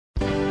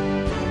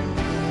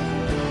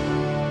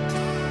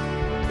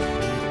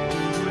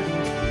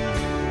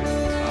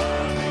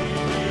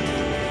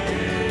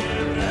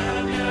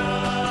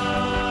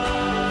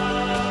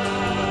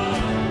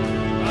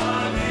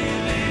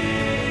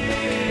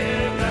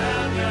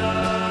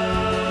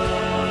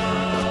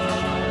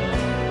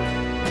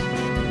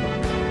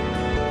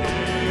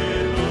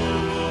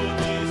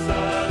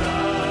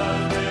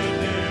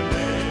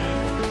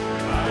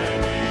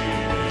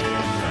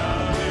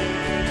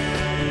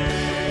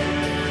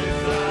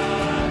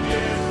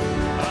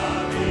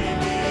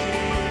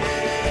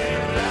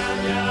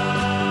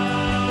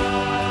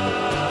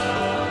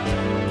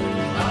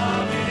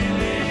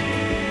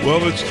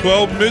Well, it's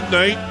 12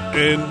 midnight,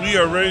 and we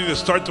are ready to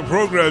start the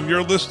program.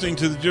 You're listening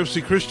to the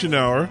Gypsy Christian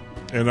Hour,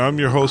 and I'm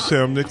your host,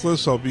 Sam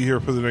Nicholas. I'll be here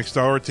for the next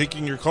hour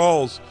taking your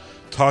calls,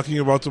 talking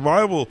about the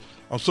Bible.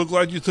 I'm so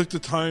glad you took the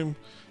time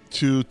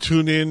to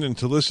tune in and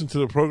to listen to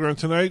the program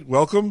tonight.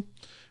 Welcome.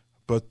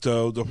 But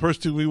the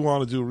first thing we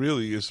want to do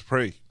really is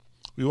pray.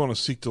 We want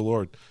to seek the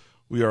Lord.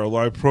 We are a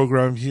live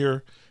program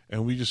here,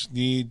 and we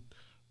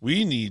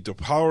need the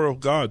power of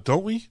God,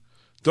 don't we?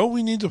 Don't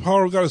we need the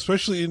power of God,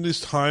 especially in this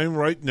time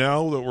right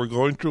now that we're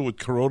going through with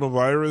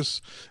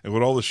coronavirus and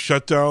with all the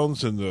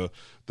shutdowns and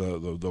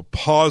the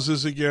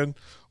pauses again?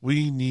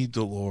 We need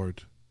the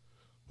Lord.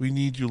 We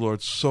need you,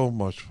 Lord, so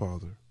much,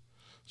 Father.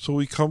 So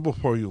we come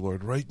before you,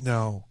 Lord, right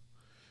now.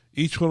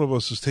 Each one of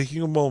us is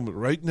taking a moment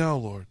right now,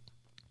 Lord,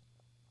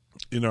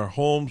 in our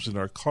homes, in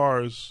our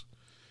cars,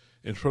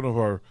 in front of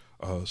our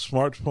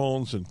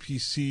smartphones and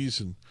PCs,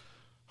 and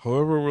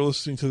however we're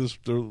listening to this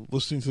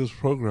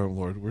program,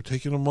 Lord, we're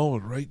taking a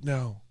moment right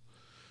now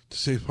to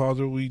say,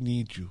 Father, we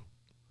need you.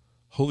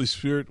 Holy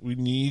Spirit, we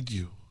need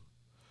you.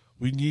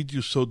 We need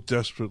you so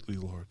desperately,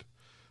 Lord.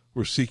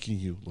 We're seeking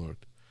you, Lord.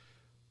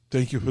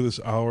 Thank you for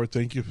this hour.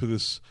 Thank you for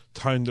this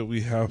time that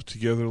we have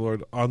together,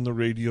 Lord, on the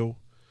radio.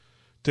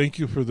 Thank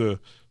you for the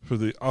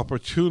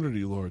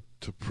opportunity, Lord,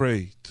 to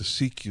pray, to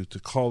seek you, to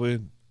call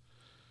in.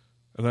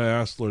 And I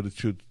ask, Lord,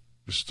 that you'd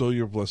bestow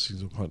your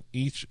blessings upon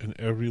each and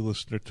every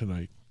listener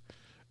tonight.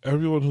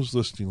 Everyone who's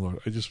listening, Lord,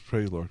 I just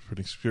pray, Lord, for an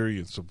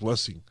experience, a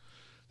blessing,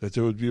 that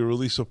there would be a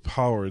release of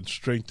power and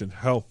strength and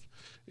health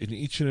in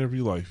each and every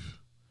life.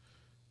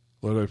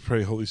 Lord, I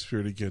pray, Holy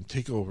Spirit, again,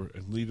 take over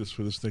and lead us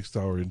for this next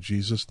hour in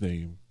Jesus'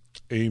 name.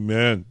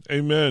 Amen.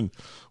 Amen.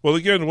 Well,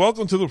 again,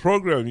 welcome to the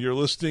program. You're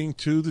listening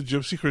to the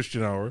Gypsy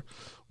Christian Hour.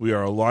 We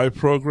are a live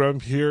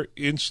program here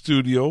in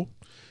studio,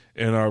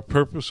 and our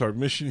purpose, our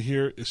mission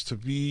here is to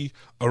be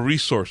a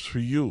resource for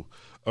you,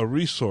 a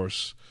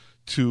resource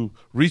to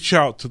reach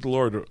out to the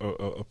Lord,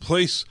 a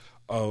place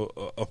of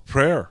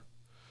prayer.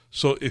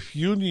 So if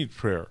you need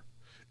prayer,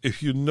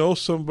 if you know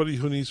somebody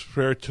who needs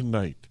prayer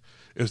tonight,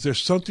 if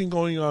there's something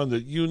going on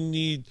that you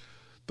need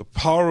the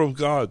power of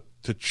God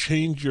to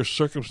change your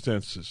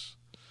circumstances,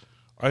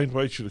 I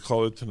invite you to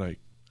call in tonight.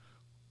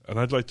 And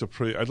I'd like to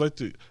pray. I'd like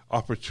the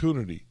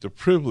opportunity, the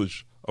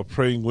privilege of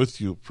praying with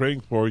you,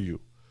 praying for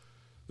you.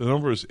 The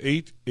number is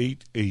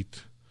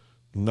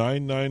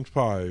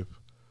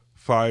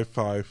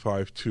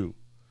 888-995-5552.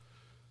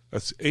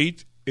 That's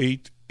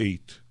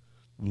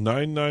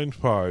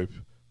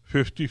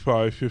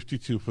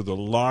 888-995-5552 for the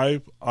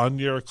live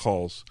on-air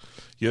calls.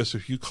 Yes,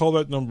 if you call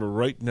that number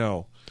right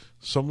now,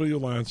 somebody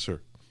will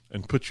answer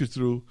and put you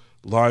through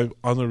live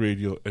on the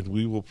radio, and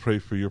we will pray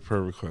for your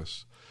prayer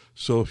requests.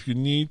 So if you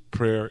need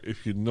prayer,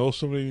 if you know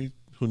somebody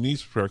who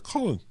needs prayer,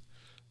 call in.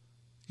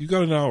 You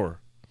got an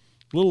hour,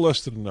 a little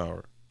less than an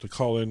hour, to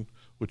call in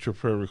with your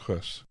prayer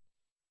requests.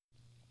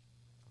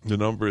 The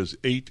number is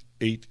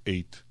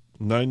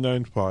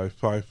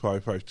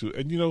 888-995-5552.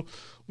 And you know,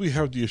 we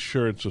have the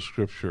assurance of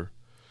Scripture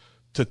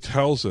that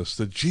tells us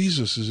that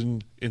Jesus is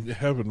in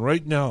heaven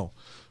right now,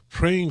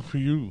 praying for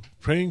you,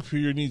 praying for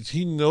your needs.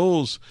 He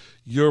knows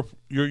your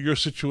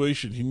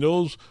situation. He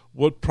knows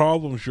what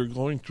problems you're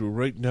going through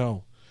right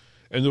now.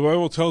 And the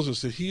Bible tells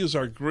us that he is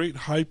our great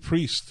high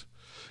priest.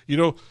 You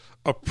know,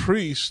 a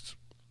priest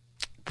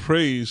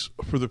prays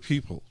for the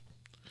people.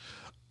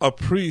 A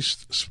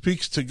priest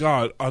speaks to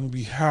God on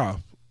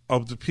behalf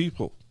of the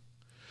people.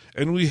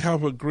 And we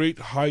have a great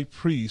high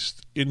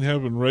priest in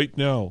heaven right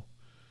now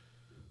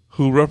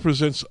who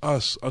represents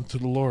us unto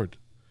the Lord.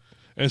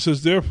 And it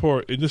says,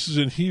 therefore, and this is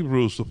in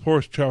Hebrews, the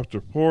 4th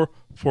chapter,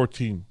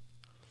 4:14.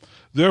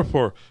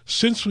 Therefore,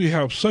 since we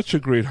have such a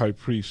great high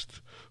priest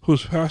who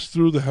has passed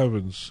through the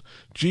heavens,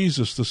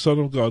 Jesus, the Son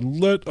of God,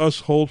 let us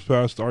hold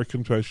fast our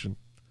confession.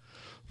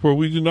 For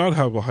we do not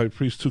have a high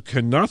priest who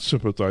cannot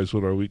sympathize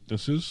with our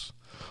weaknesses,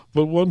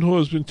 but one who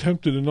has been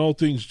tempted in all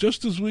things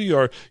just as we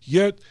are,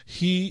 yet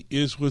he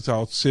is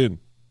without sin.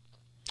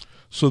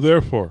 So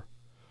therefore,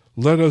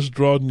 let us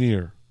draw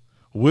near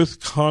with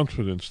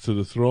confidence to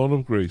the throne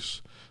of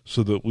grace,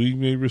 so that we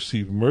may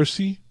receive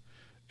mercy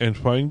and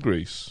find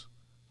grace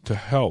to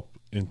help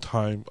in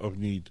time of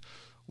need.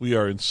 We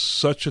are in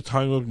such a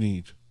time of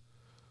need,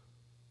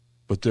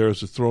 but there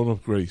is a throne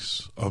of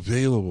grace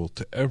available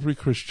to every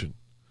Christian,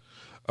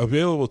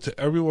 available to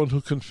everyone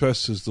who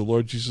confesses the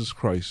Lord Jesus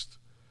Christ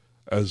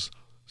as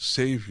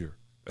Savior,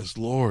 as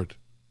Lord.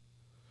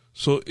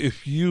 So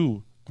if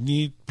you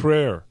need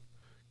prayer,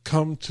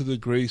 come to the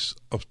grace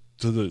of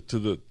to the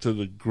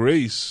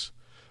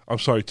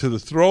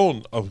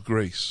throne of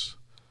grace.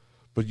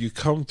 But you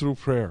come through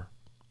prayer.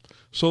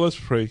 So let's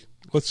pray.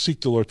 Let's seek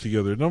the Lord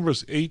together. Number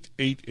is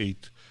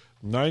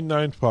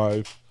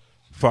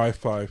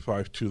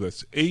 888-995-5552.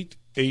 That's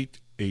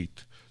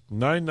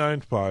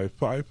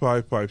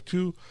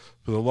 888-995-5552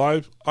 for the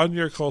live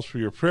on-air calls for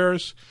your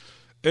prayers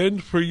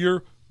and for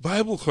your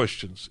Bible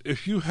questions.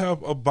 If you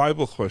have a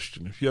Bible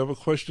question, if you have a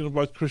question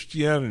about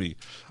Christianity,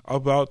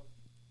 about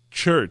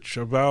church,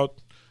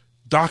 about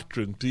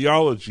doctrine,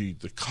 theology,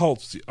 the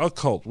cults, the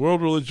occult,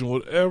 world religion,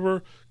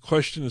 whatever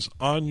question is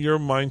on your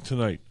mind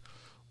tonight,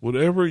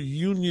 whatever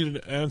you need an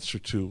answer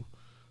to,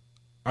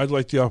 I'd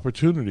like the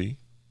opportunity,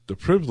 the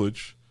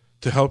privilege,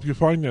 to help you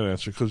find that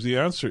answer, because the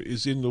answer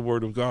is in the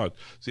Word of God.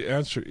 The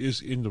answer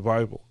is in the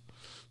Bible.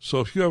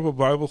 So if you have a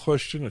Bible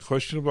question, a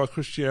question about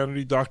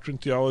Christianity, doctrine,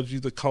 theology,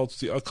 the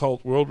cults, the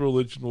occult, world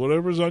religion,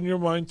 whatever's on your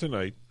mind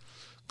tonight,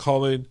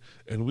 call in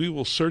and we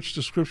will search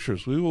the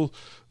Scriptures. We will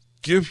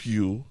give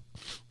you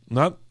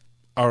not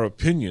our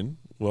opinion.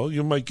 Well,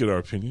 you might get our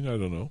opinion, I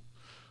don't know.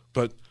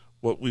 But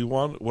what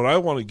I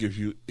want to give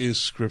you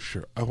is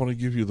Scripture. I want to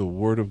give you the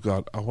Word of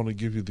God. I want to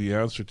give you the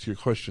answer to your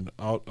question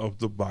out of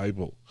the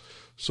Bible.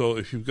 So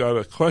if you've got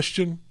a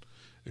question,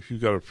 if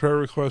you've got a prayer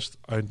request,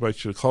 I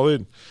invite you to call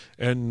in.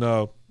 And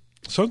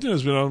something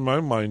that's been on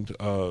my mind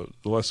the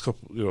last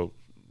couple,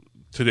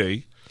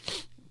 today,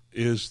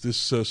 is this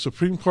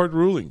Supreme Court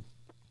ruling.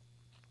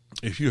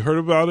 If you heard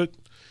about it,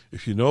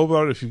 if you know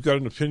about it, if you've got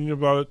an opinion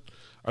about it,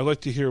 I'd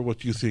like to hear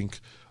what you think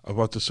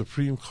about the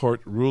Supreme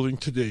Court ruling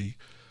today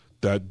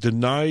that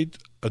denied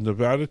a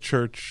Nevada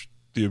church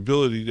the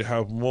ability to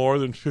have more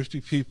than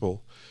 50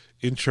 people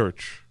in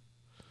church,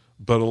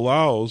 but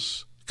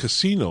allows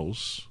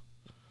casinos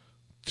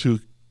to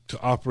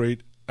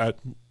operate at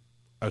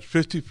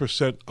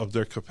 50% of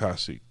their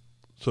capacity.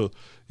 So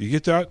you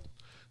get that?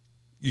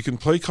 You can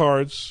play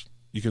cards,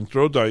 you can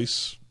throw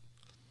dice,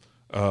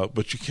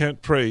 but you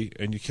can't pray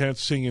and you can't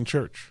sing in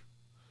church.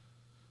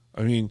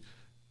 I mean,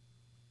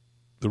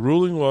 the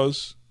ruling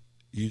was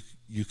you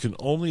can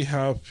only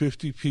have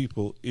 50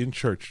 people in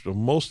church. The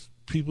most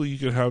people you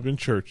can have in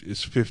church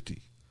is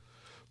 50.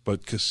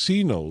 But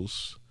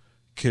casinos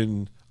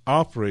can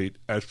operate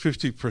at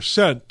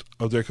 50%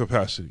 of their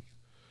capacity.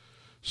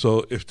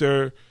 So if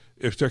their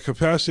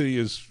capacity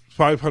is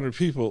 500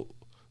 people,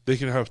 they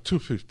can have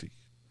 250.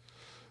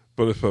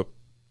 But if a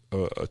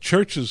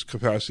church's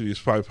capacity is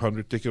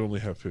 500, they can only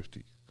have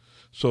 50.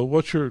 So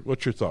what's your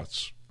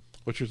thoughts?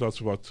 What's your thoughts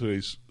about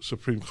today's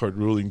Supreme Court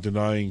ruling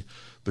denying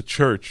the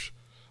church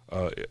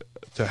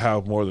to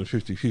have more than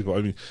 50 people?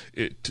 I mean,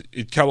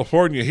 in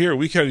California here,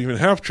 we can't even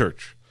have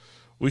church.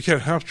 We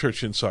can't have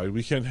church inside.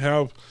 We can't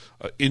have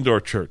indoor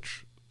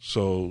church.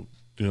 So,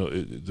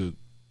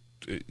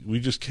 we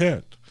just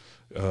can't.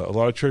 A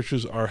lot of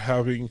churches are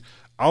having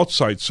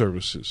outside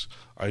services.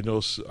 I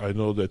know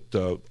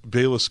that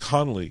Bayless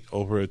Conley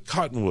over at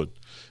Cottonwood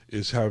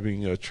is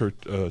having a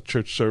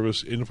church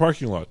service in the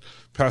parking lot.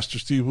 Pastor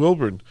Steve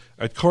Wilburn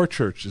at Core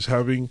Church is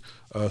having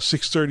a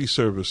 6:30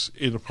 service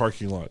in the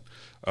parking lot.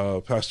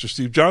 Pastor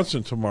Steve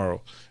Johnson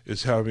tomorrow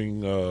is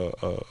having,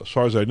 as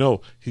far as I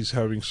know, he's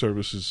having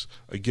services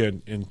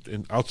again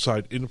in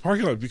outside in the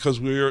parking lot,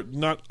 because we are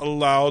not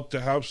allowed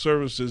to have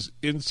services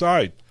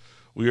inside.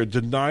 We are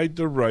denied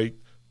the right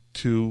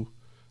to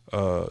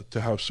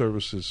have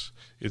services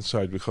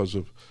inside because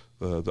of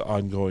the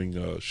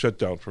ongoing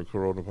shutdown for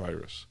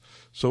coronavirus.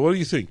 So what do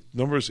you think?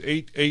 Number is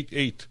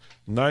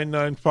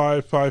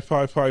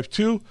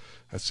 888-995-5552.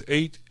 That's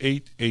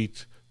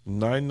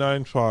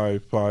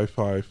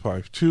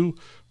 888-995-5552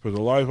 for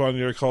the live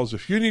on-air calls.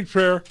 If you need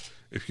prayer,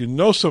 if you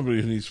know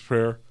somebody who needs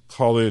prayer,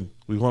 call in.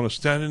 We want to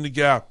stand in the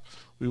gap.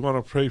 We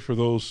want to pray for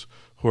those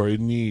who are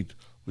in need.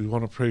 We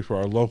want to pray for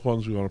our loved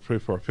ones. We want to pray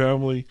for our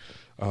family.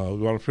 We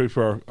want to pray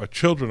for our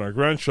children, our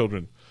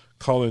grandchildren.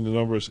 Call in. The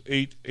number is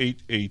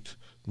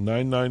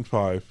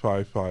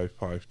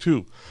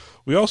 888-995-5552.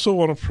 We also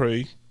want to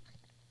pray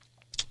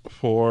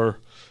for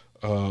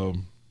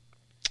some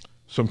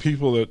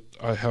people that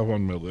I have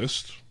on my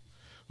list.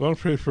 We want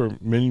to pray for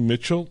Minnie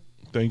Mitchell.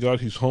 Thank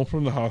God he's home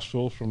from the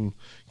hospital from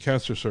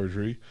cancer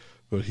surgery,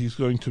 but he's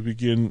going to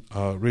begin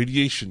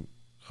radiation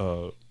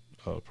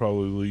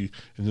probably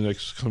in the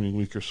next coming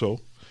week or so.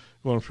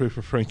 We want to pray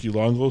for Frankie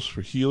Longos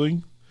for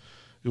healing.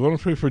 We want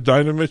to pray for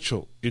Dinah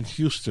Mitchell in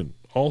Houston,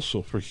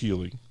 also for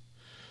healing.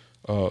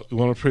 We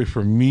want to pray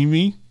for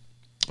Mimi,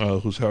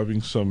 who's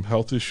having some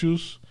health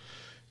issues,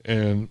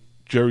 and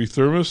Jerry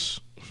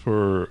Thermos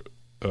for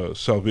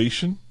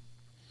salvation.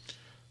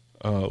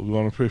 We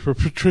want to pray for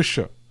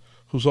Patricia,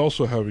 who's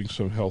also having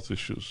some health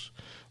issues.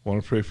 We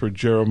want to pray for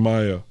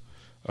Jeremiah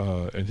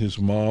and his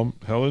mom,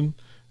 Helen,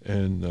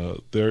 and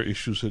their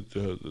issues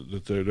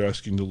that they're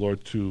asking the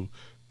Lord to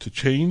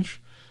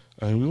change.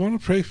 And we want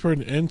to pray for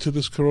an end to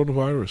this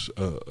coronavirus,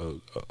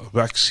 a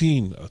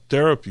vaccine, a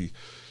therapy,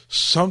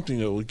 something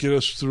that will get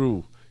us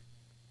through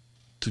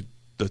to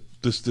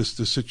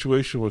this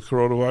situation with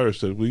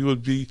coronavirus, that we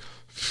would be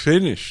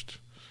finished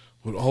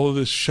with all of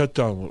this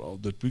shutdown,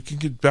 that we can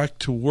get back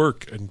to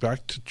work and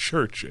back to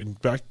church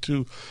and back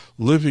to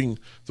living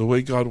the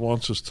way God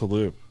wants us to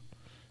live.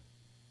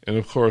 And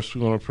of course,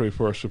 we want to pray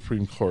for our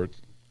Supreme Court,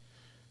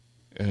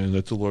 and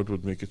that the Lord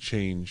would make a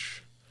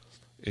change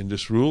in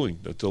this ruling,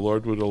 that the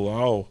Lord would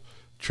allow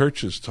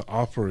churches to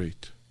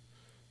operate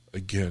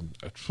again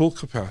at full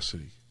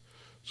capacity.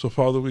 So,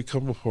 Father, we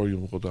come before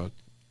you, Lord,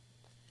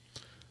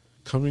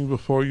 coming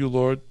before you,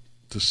 Lord,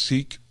 to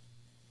seek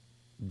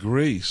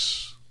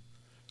grace,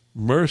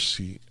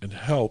 mercy, and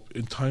help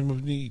in time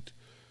of need.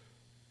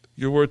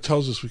 Your word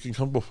tells us we can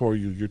come before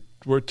you. Your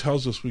word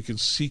tells us we can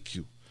seek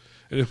you.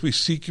 And if we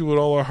seek you with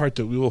all our heart,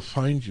 that we will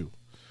find you.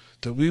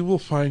 That we will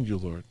find you,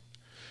 Lord.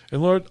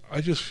 And Lord,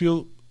 I just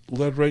feel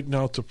led right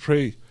now to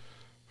pray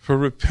for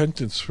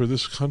repentance for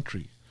this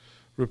country.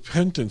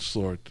 Repentance,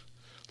 Lord.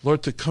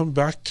 Lord, to come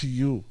back to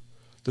you.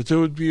 That there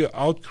would be an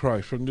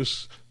outcry from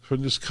this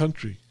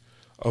country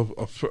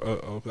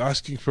of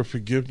asking for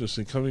forgiveness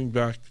and coming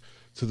back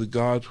to the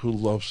God who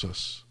loves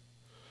us.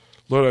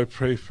 Lord, I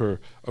pray for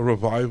a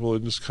revival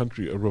in this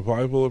country, a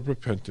revival of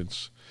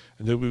repentance,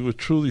 and that we would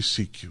truly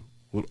seek you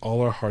with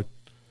all our heart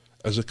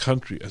as a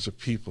country, as a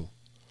people.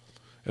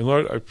 And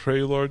Lord, I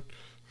pray, Lord,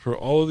 for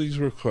all of these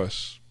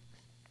requests.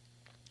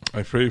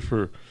 I pray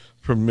for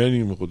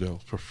Manny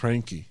Model, for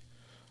Frankie.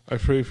 I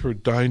pray for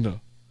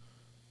Dinah,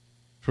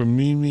 for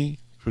Mimi,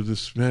 for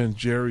this man,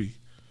 Jerry.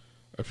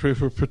 I pray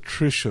for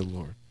Patricia,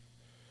 Lord.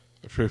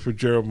 I pray for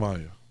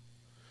Jeremiah.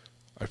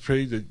 I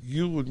pray that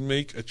you would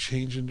make a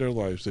change in their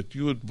lives, that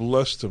you would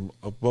bless them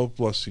above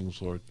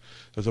blessings, Lord,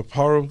 that the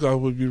power of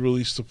God would be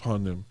released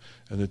upon them,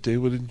 and that they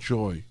would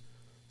enjoy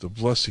the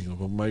blessing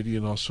of a mighty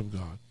and awesome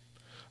God.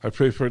 I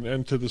pray for an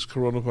end to this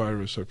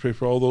coronavirus. I pray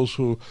for all those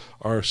who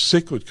are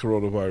sick with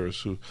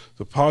coronavirus, who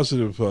the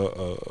positive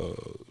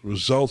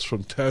results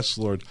from tests,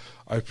 Lord.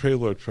 I pray,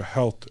 Lord, for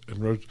health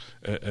and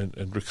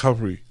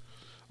recovery.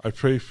 I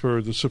pray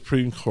for the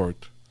Supreme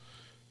Court,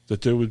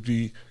 that there would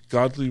be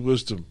godly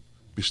wisdom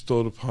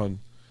bestowed upon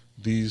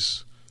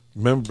these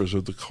members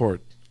of the court,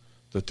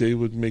 that they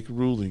would make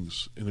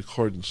rulings in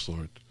accordance,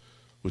 Lord,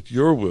 with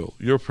your will,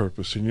 your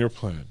purpose, and your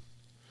plan.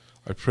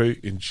 I pray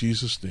in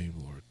Jesus' name,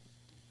 Lord.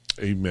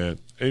 Amen.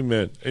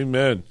 Amen.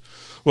 Amen.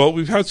 Well,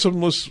 we've had some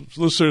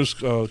listeners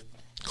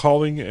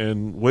calling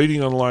and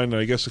waiting online,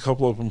 and I guess a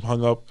couple of them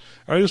hung up.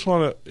 I just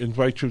want to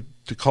invite you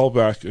to call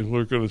back, and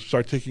we're going to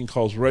start taking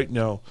calls right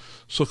now.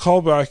 So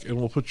call back, and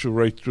we'll put you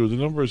right through. The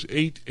number is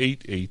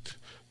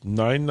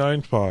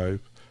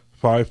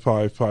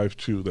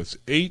 888-995-5552. That's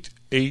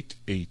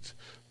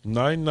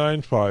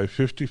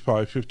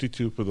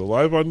 888-995-5552 for the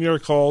live on-air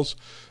calls.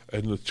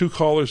 And the two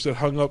callers that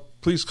hung up,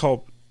 please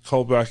call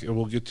back, and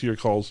we'll get to your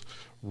calls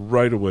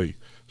right away.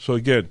 So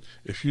again,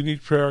 if you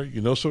need prayer,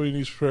 you know somebody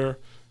needs prayer,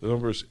 the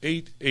number is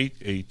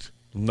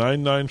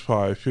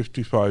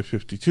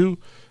 888-995-5552.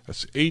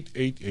 That's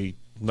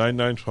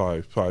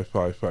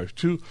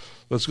 888-995-5552.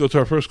 Let's go to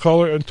our first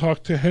caller and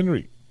talk to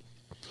Henry.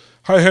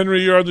 Hi,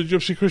 Henry. You're on the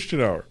Gypsy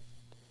Christian Hour.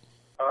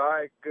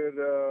 Hi. Good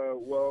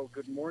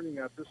morning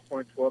at this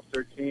point,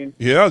 12:13.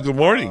 Yeah, good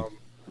morning.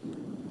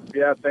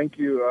 Yeah, thank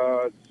you.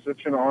 It's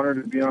such an honor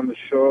to be on the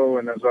show,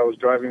 and as I was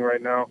driving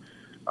right now,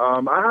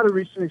 I had a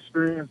recent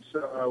experience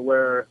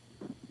where,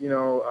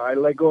 I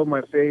let go of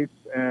my faith,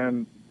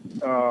 and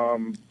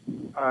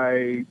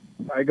I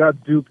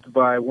got duped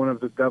by one of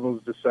the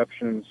devil's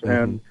deceptions. Mm-hmm.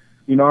 And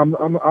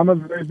I'm a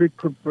very big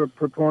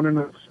proponent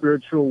of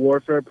spiritual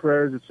warfare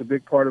prayers. It's a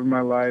big part of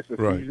my life.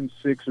 Right. Ephesians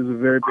 6 is a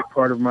very big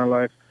part of my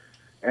life,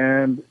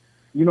 and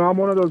I'm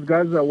one of those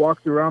guys that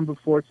walked around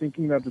before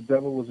thinking that the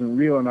devil wasn't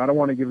real, and I don't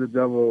want to give the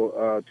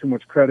devil too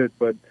much credit,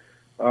 but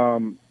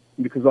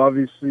because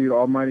obviously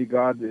Almighty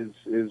God is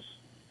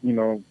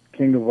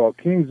King of all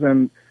kings,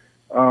 and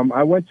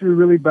I went through a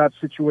really bad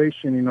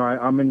situation.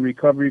 I'm in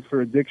recovery for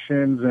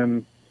addictions,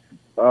 and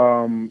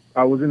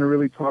I was in a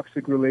really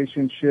toxic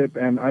relationship,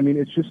 and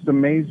it's just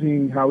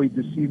amazing how he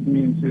deceived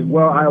me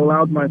I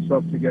allowed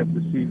myself to get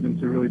deceived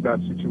into a really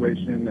bad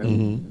situation,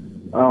 and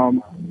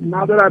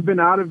now that I've been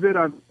out of it,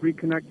 I've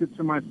reconnected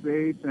to my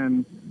faith,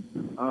 and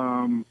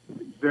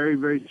very,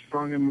 very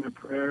strong in my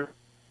prayer,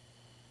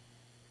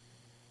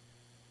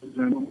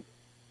 and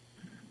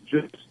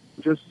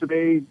just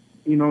today,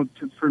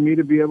 for me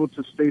to be able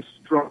to stay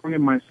strong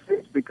in my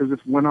faith, because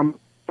when I'm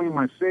strong in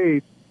my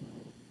faith,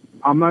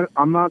 I'm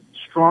not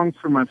strong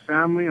for my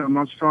family, I'm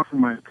not strong for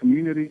my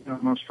community,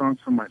 I'm not strong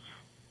for my.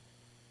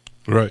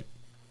 Right.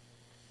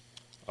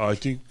 I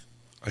think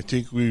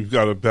we've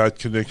got a bad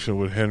connection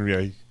with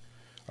Henry.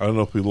 I don't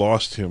know if we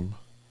lost him.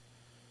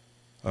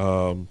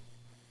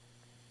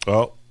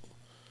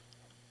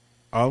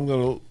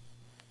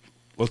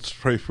 Let's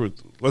pray for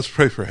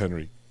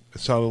Henry. It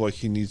sounded like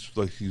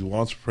he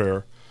wants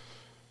prayer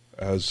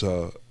as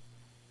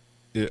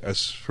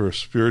for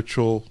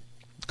spiritual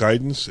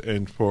guidance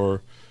and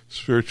for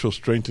spiritual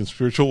strength and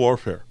spiritual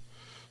warfare.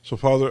 So,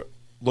 Father,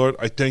 Lord,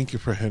 I thank you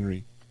for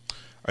Henry.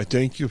 I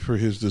thank you for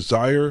his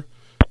desire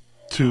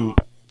to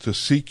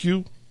seek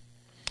you.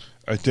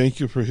 I thank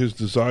you for his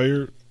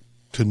desire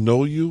to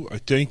know you. I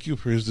thank you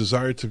for his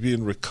desire to be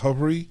in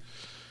recovery.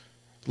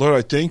 Lord,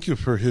 I thank you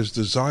for his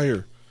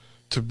desire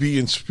to be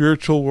in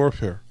spiritual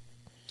warfare,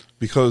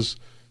 because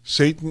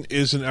Satan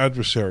is an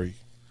adversary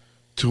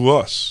to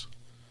us.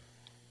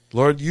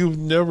 Lord, you've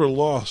never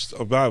lost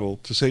a battle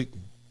to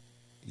Satan.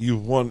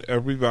 You've won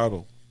every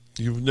battle.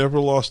 You've never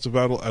lost a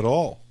battle at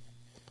all.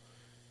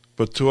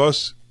 But to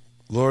us,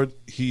 Lord,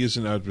 he is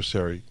an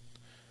adversary.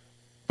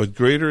 But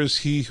greater is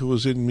he who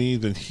is in me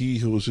than he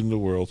who is in the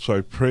world. So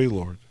I pray,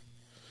 Lord,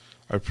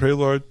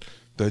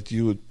 that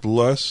you would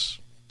bless,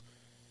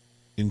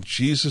 in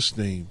Jesus'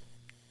 name,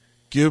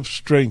 Give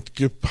strength,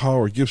 give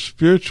power, give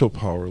spiritual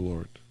power,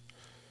 Lord.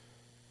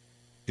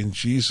 In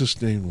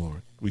Jesus' name,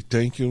 Lord, we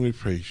thank you and we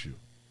praise you.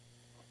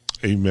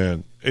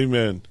 Amen.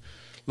 Amen.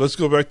 Let's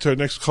go back to our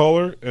next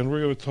caller, and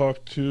we're going to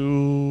talk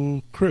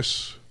to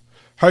Chris.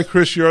 Hi,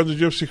 Chris. You're on the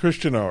Gypsy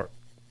Christian Hour.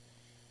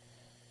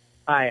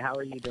 Hi, how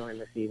are you doing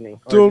this evening?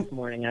 Or this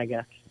morning, I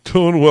guess.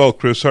 Doing well,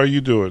 Chris. How are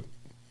you doing?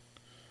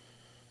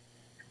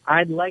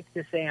 I'd like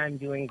to say I'm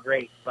doing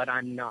great, but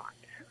I'm not.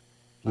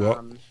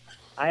 Well,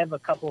 I have a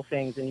couple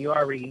things, and you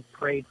already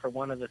prayed for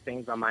one of the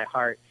things on my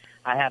heart.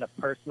 I had a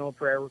personal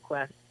prayer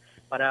request,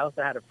 but I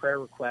also had a prayer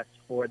request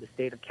for the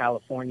state of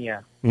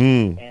California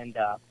and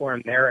for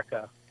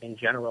America in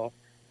general.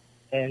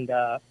 And,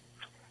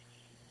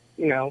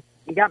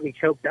 it got me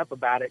choked up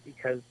about it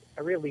because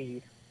I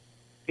really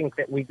think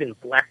that we've been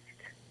blessed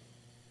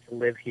to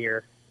live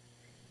here.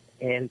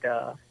 And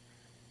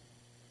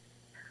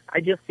I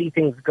just see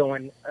things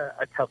going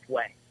a tough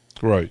way.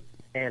 Right.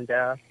 And,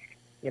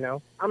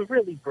 I'm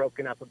really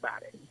broken up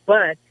about it.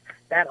 But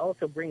that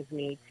also brings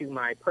me to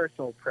my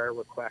personal prayer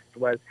request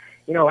was,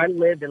 I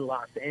live in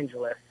Los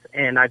Angeles,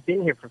 and I've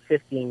been here for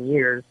 15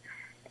 years.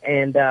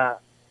 And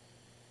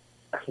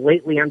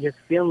lately I'm just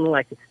feeling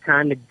like it's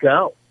time to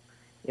go.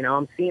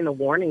 I'm seeing the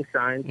warning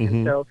signs. Mm-hmm.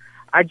 And so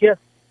I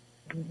just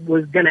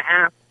was going to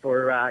ask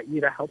for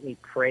you to help me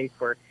pray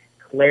for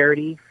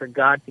clarity, for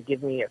God to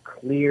give me a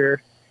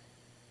clear,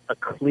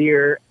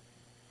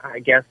 I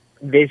guess,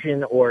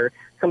 vision or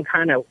some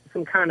kind of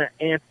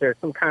answer,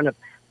 some kind of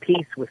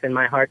peace within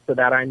my heart so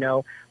that I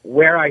know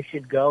where I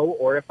should go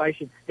or if I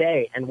should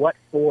stay and what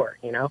for,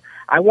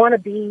 I want to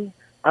be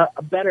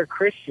a better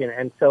Christian.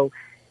 And so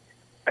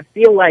I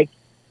feel like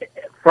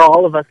for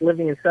all of us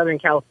living in Southern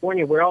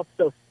California, we're all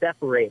so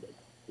separated,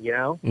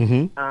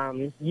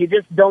 Mm-hmm. You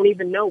just don't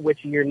even know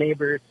which of your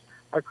neighbors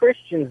are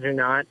Christians or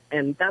not.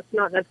 And that's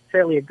not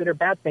necessarily a good or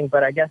bad thing,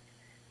 but I guess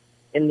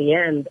in the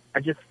end, I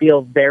just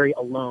feel very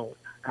alone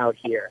out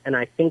here. And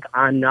I think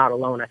I'm not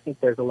alone. I think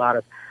there's a lot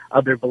of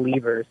other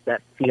believers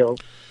that feel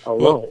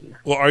alone.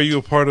 Well, are you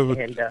a part of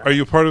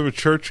a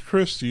church,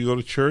 Chris? Do you go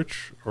to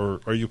church,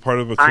 or are you part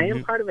of a community? I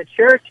am part of a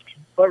church,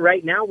 but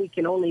right now we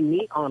can only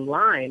meet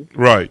online.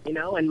 Right.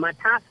 And my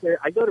pastor,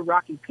 I go to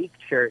Rocky Peak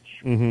Church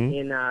mm-hmm.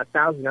 in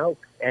Thousand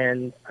Oaks,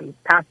 and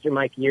Pastor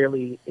Mike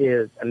Yearly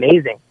is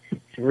amazing.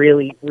 It's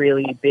really,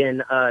 really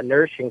been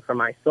nourishing for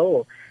my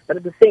soul. But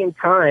at the same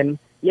time,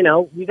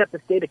 we got the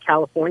state of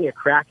California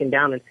cracking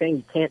down and saying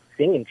you can't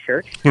sing in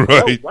church. Right.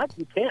 Oh, what?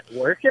 You can't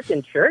worship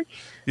in church?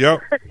 Yeah.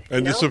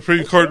 And the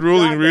Supreme Court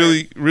ruling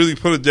really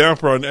put a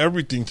damper on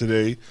everything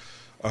today,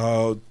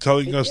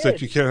 telling us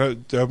that you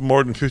can't have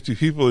more than 50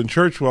 people in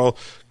church, while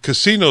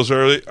casinos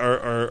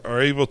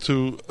are able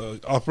to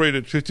operate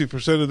at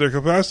 50% of their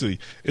capacity.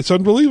 It's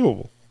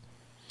unbelievable.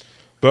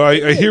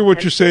 But I hear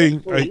what you're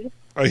saying.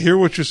 I hear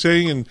what you're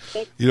saying, and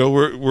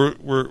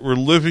we're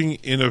living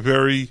in a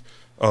very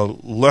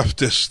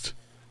leftist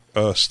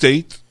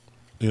state,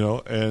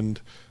 and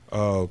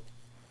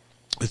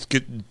it's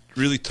getting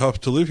really tough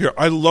to live here.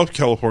 I love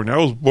California. I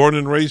was born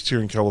and raised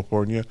here in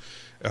California.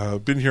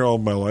 Been here all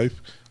my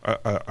life.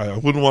 I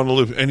wouldn't want to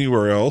live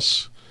anywhere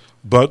else,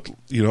 but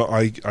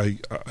I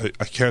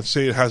can't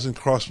say it hasn't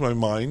crossed my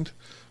mind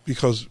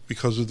because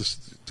of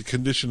the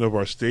condition of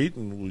our state,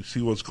 and we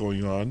see what's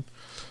going on.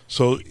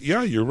 So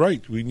yeah, you're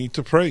right. We need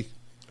to pray,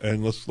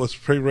 and let's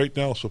pray right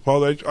now. So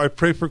Father, I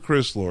pray for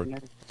Chris, Lord.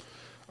 Amen.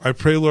 I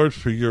pray, Lord,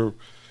 for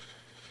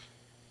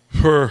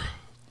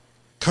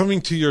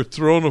coming to your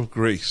throne of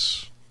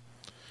grace.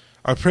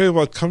 I pray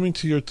about coming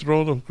to your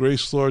throne of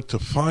grace, Lord, to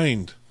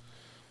find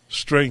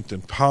strength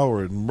and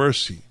power and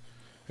mercy,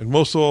 and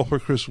most of all for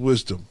Chris,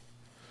 wisdom,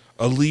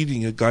 a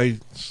leading, a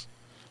guidance.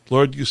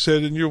 Lord, you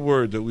said in your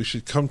word that we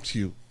should come to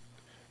you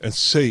and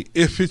say,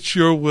 if it's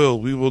your will,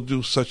 we will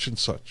do such and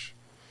such.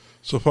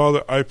 So,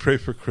 Father, I pray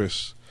for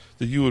Chris,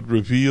 that you would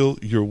reveal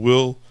your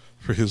will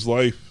for his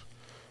life,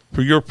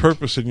 for your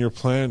purpose and your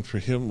plan for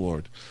him,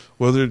 Lord,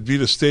 whether it be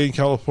to stay in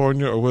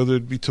California or whether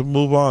it be to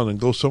move on and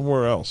go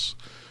somewhere else.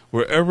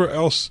 Wherever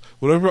else,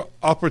 whatever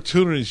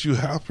opportunities you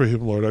have for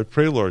him, Lord, I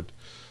pray, Lord,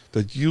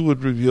 that you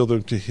would reveal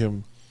them to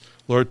him,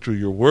 Lord, through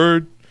your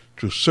word,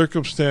 through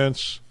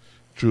circumstance,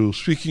 through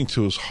speaking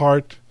to his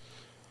heart,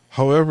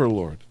 however,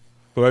 Lord.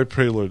 But I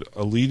pray, Lord,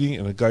 a leading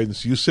and a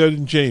guidance. You said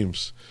in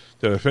James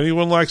that if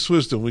anyone lacks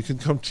wisdom, we can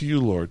come to you,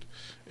 Lord,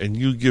 and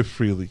you give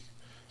freely.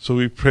 So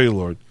we pray,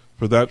 Lord,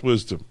 for that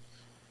wisdom.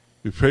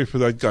 We pray for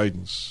that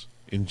guidance.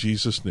 In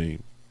Jesus'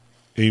 name,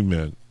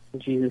 amen. In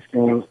Jesus'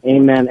 name,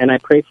 amen. And I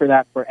pray for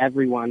that for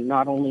everyone,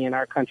 not only in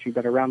our country,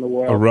 but around the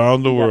world.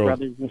 Around the world.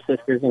 Brothers and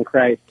sisters in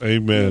Christ.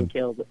 Amen. Being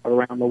killed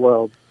around the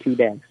world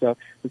today. So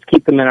let's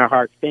keep them in our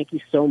hearts. Thank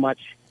you so much.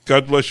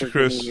 God bless you,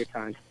 Chris. For your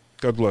time.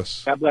 God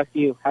bless. God bless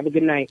you. Have a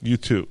good night. You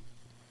too.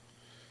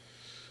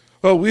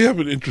 Well, we have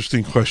an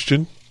interesting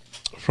question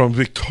from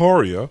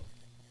Victoria.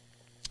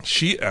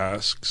 She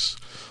asks,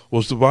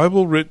 was the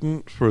Bible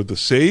written for the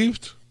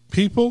saved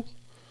people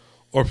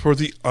or for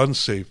the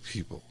unsaved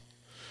people?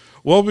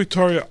 Well,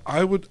 Victoria,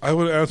 I would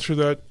answer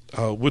that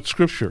with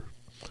Scripture.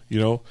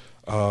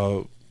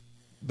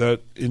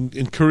 that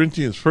in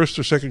Corinthians, 1st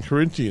or 2nd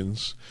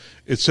Corinthians,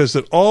 it says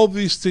that all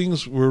these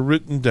things were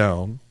written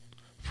down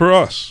for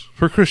us,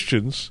 for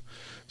Christians,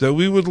 that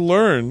we would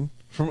learn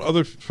from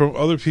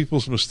other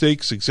people's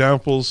mistakes,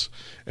 examples,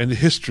 and the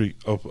history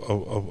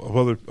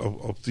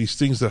of these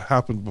things that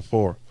happened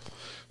before.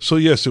 So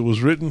yes, it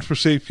was written for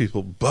saved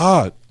people,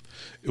 but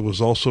it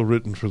was also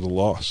written for the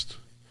lost,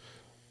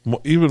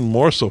 even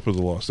more so for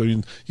the lost. I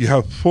mean, you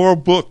have 4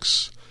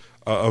 books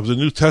of the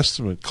New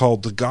Testament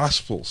called the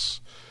Gospels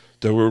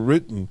that were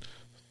written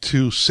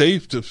to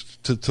save,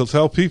 to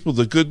tell people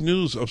the good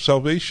news of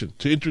salvation,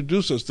 to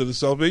introduce us to the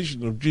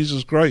salvation of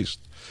Jesus Christ.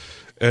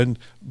 And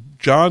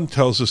John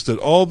tells us that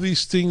all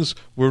these things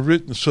were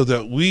written so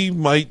that we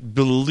might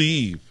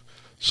believe,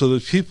 so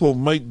that people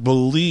might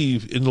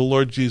believe in the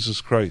Lord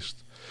Jesus Christ.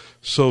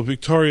 So,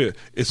 Victoria,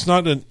 it's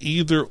not an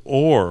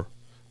either-or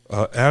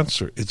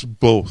answer. It's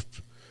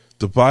both.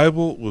 The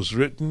Bible was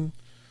written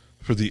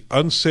for the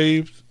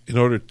unsaved in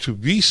order to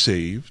be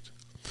saved,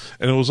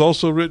 and it was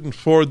also written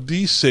for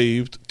the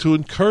saved to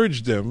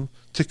encourage them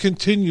to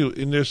continue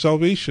in their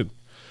salvation.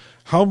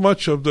 How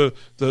much of the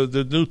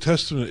New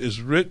Testament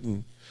is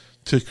written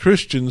to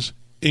Christians,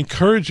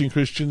 encouraging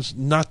Christians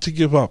not to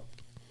give up,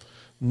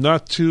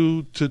 not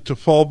to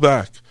fall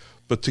back,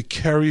 but to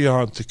carry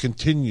on, to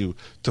continue,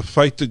 to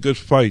fight the good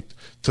fight,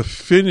 to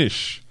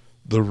finish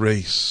the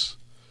race.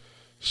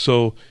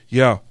 So,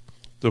 yeah,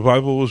 the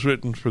Bible was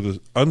written for the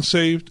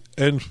unsaved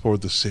and for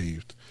the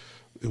saved.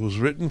 It was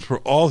written for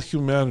all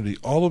humanity,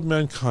 all of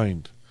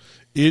mankind.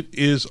 It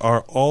is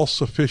our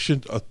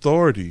all-sufficient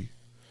authority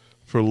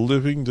for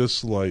living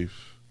this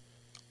life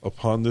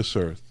upon this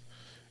earth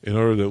in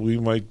order that we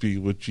might be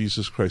with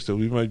Jesus Christ, that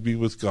we might be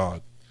with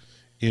God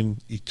in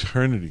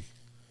eternity.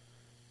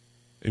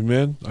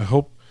 Amen? I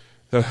hope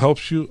that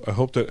helps you. I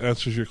hope that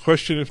answers your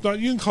question. If not,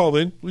 you can call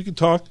in. We can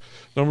talk.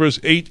 Number is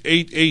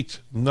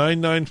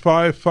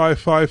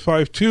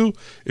 888-995-5552.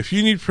 If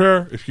you need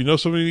prayer, if you know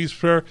somebody needs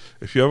prayer,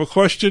 if you have a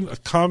question, a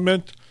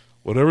comment,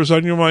 whatever's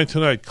on your mind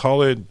tonight,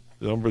 call in.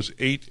 The number is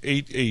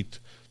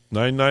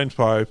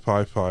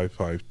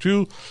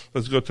 888-995-5552.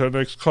 Let's go to our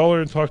next caller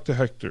and talk to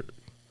Hector.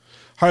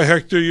 Hi,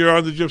 Hector. You're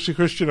on the Gypsy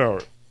Christian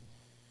Hour.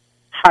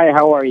 Hi,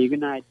 how are you? Good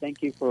night.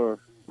 Thank you for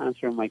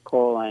answering my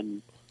call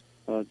and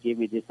give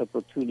me this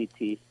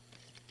opportunity.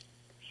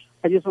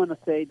 I just want to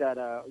say that,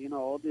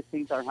 all these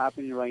things are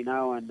happening right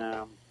now, and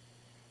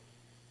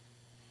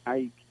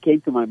I came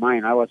to my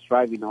mind. I was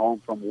driving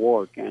home from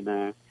work,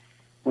 and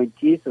when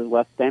Jesus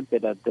was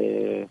tempted by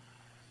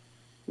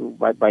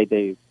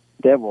the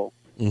devil,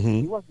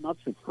 he was not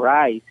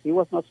surprised. He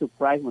was not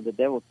surprised when the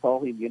devil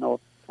told him,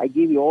 I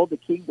give you all the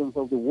kingdoms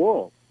of the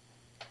world.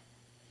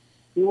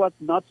 He was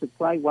not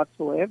surprised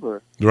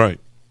whatsoever. Right.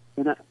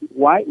 And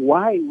why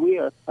we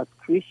are as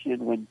Christians,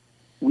 when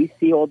we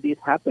see all this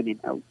happening,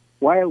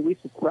 why are we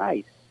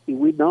surprised? If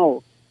we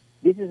know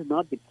this is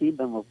not the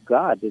kingdom of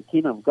God. The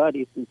kingdom of God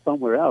is in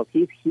somewhere else.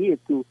 He's here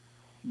to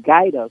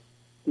guide us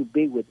to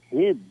be with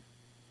Him.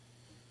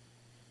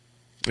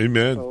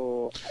 Amen.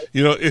 So,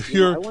 if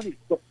you're...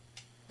 Go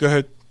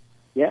ahead.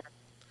 Yeah.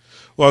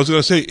 Well, I was going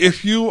to say,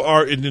 if you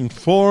are an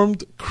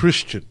informed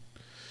Christian,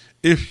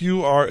 if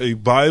you are a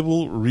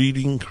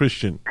Bible-reading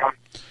Christian,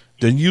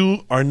 then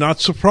you are not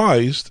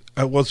surprised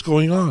at what's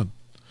going on.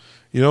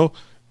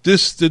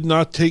 This did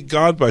not take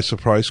God by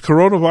surprise.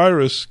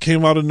 Coronavirus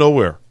came out of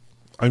nowhere.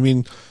 I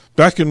mean,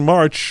 back in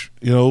March,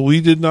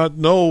 we did not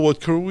know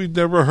we'd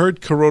never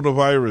heard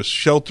coronavirus,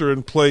 shelter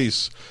in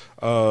place,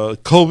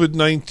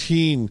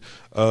 COVID-19,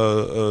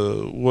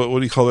 what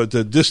do you call it,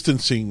 the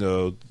distancing,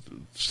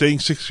 staying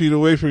 6 feet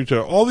away from each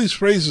other. All these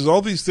phrases,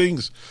 all these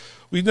things,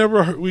 we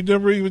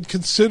never even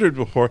considered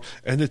before,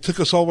 and it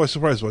took us all by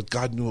surprise. But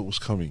God knew it was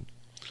coming.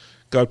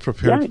 God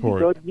prepared for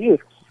God it. Knew.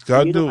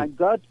 God knew. And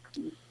God,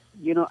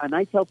 and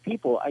I tell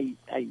people, I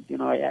don't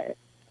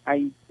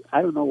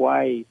know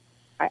why.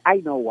 I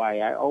know why.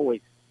 I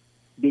always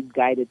been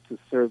guided to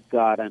serve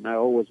God, and I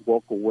always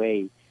walk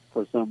away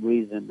for some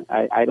reason.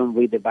 I don't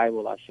read the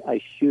Bible.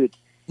 I should,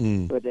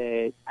 but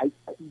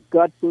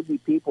God put me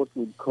people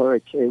to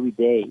encourage every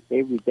day,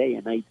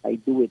 and I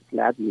do it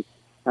gladly.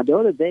 And the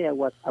other day, I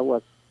was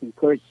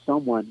encouraged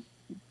someone,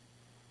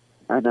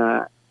 and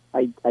I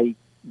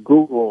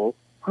Google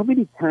how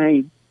many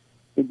times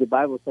in the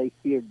Bible say,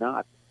 "Fear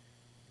not,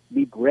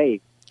 be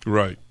brave."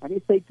 Right. And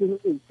it says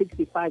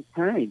 265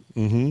 times.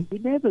 He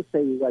never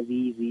say it was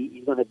easy.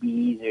 It's going to be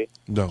easier.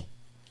 No.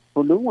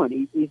 For no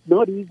one, it's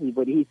not easy.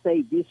 But he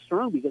say, "Be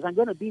strong, because I'm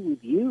going to be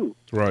with you."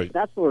 Right.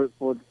 That's for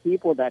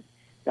people that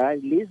are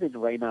listening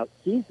right now.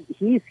 He's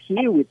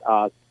here with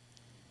us,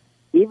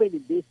 even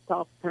in this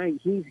tough time.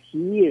 He's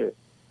here,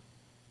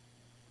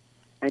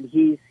 and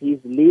he's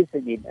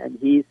listening, and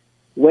he's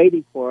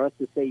waiting for us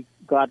to say,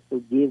 "God,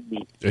 forgive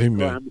me. Amen.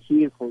 So I'm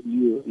here for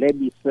you. Let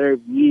me serve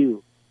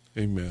you."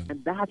 Amen.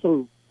 And that's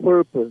a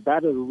purpose.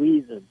 That's a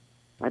reason.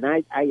 And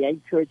I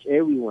encourage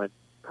everyone,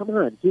 come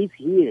on, He's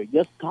here.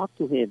 Just talk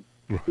to Him.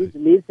 Right. He's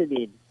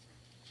listening.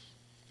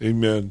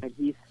 Amen. And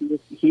he's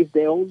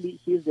the only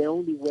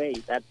way.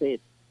 That's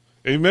it.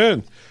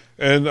 Amen.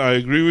 And I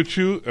agree with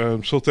you.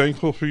 I'm so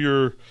thankful for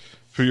your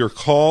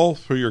call,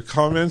 for your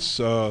comments.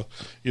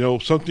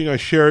 Something I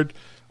shared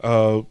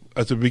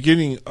at the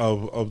beginning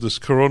of this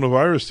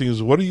coronavirus thing is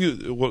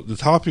the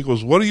topic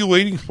was, what are you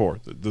waiting for?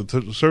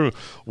 The sermon,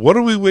 what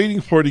are we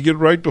waiting for to get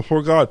right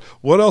before God?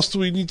 What else do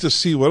we need to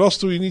see? What else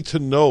do we need to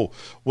know?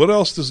 What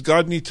else does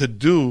God need to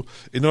do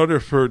in order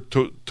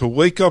to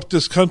wake up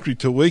this country,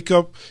 to wake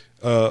up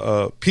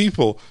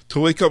people, to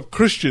wake up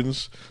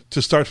Christians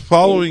to start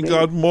following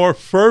God more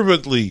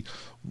fervently?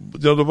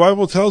 The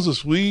Bible tells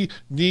us we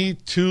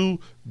need to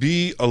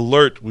be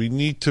alert. We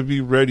need to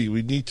be ready.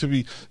 We need to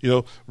be,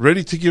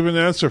 ready to give an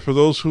answer for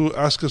those who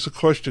ask us a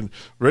question,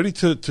 ready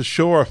to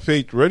show our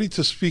faith, ready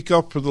to speak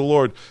up for the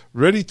Lord,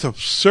 ready to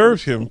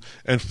serve Him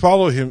and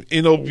follow Him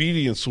in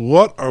obedience.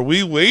 What are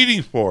we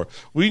waiting for?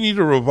 We need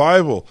a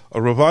revival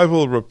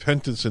of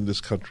repentance in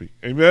this country.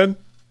 Amen?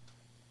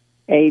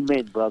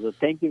 Amen, brother.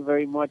 Thank you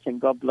very much,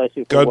 and God bless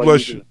you. God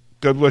bless you.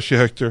 God bless you,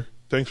 Hector.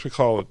 Thanks for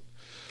calling.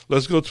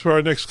 Let's go to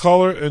our next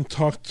caller and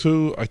talk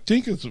to, I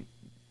think it's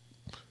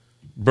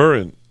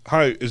Buren.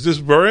 Hi, is this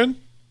Buren?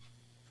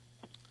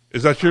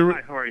 Is that your...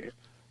 Hi, how are you?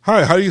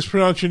 Hi, how do you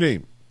pronounce your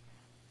name?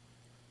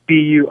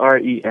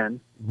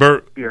 Buren.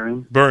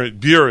 Buren.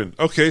 Buren.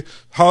 Okay.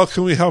 How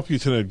can we help you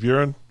tonight,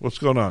 Buren? What's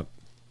going on?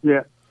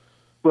 Yeah.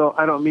 Well,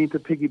 I don't mean to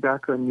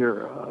piggyback on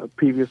your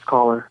previous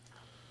caller,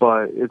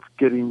 but it's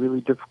getting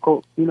really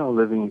difficult,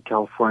 living in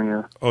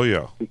California. Oh,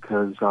 yeah.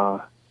 Because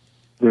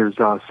there's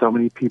so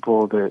many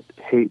people that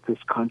hate this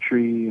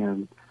country,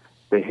 and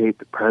they hate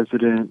the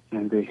president,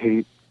 and they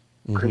hate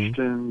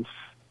Christians,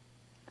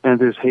 and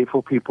there's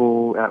hateful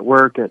people at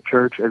work, at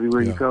church,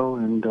 everywhere you go,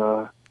 and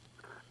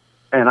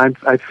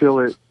I feel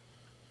it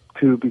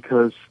too,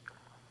 because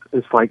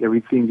it's like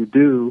everything you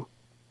do,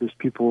 there's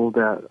people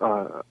that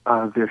out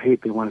of their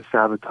hate, they want to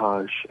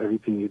sabotage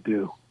everything you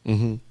do.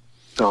 Mm-hmm.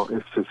 So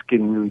it's just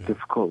getting really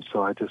difficult.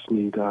 So I just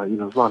need, there's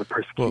a lot of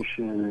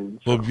persecution.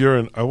 Well,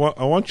 Buren, I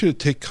want you to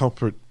take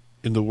comfort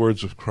in the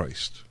words of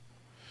Christ.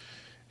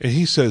 And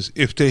He says,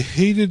 if they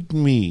hated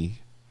me,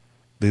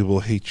 they will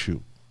hate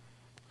you.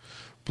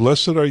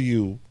 Blessed are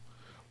you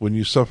when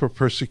you suffer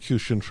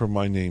persecution for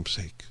my name's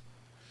sake.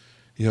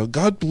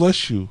 God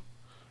bless you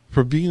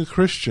for being a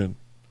Christian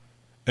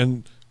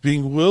and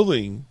being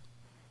willing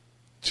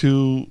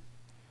to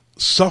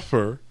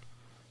suffer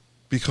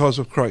because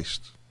of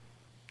Christ.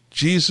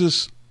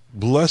 Jesus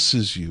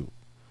blesses you.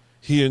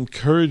 He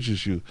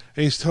encourages you.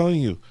 And He's telling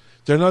you,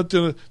 they're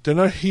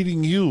not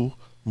hating you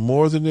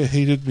more than they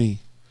hated me.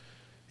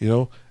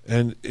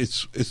 And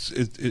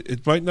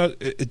it might not,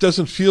 it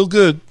doesn't feel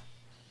good,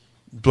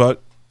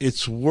 but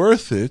it's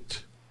worth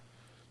it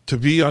to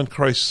be on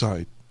Christ's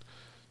side,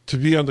 to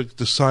be on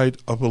the side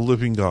of a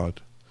living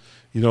God.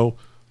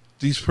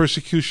 These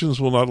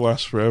persecutions will not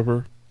last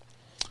forever.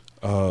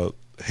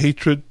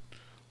 Hatred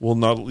will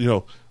not,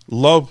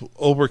 love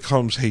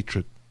overcomes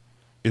hatred.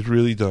 It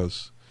really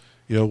does.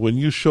 When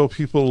you show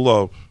people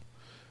love,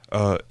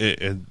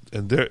 and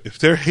if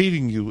they're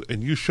hating you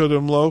and you show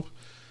them love,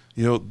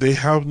 they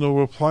have no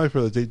reply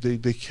for that.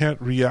 They can't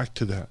react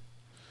to that,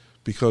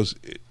 because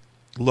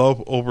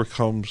love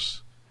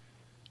overcomes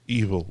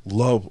evil.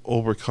 Love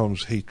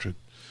overcomes hatred.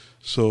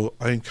 So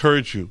I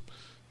encourage you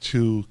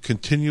to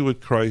continue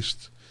with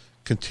Christ,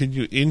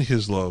 continue in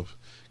His love,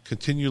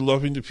 continue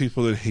loving the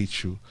people that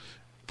hate you,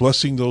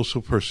 blessing those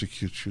who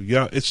persecute you.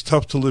 Yeah, it's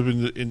tough to live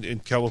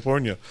in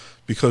California,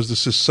 because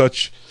this is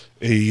such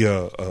a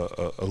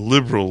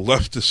liberal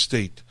leftist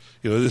state.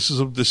 This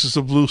is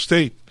a blue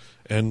state,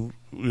 and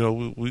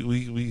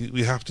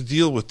we have to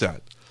deal with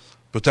that.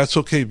 But that's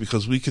okay,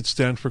 because we can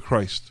stand for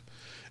Christ,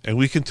 and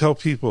we can tell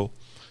people,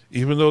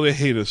 even though they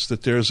hate us,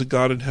 that there is a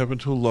God in heaven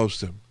who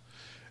loves them,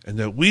 and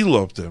that we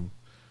love them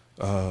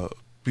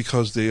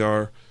because they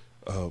are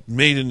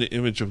made in the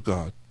image of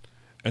God.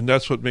 And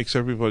that's what makes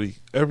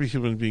every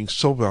human being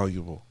so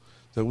valuable,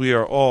 that we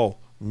are all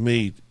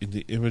made in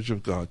the image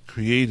of God,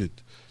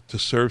 created to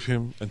serve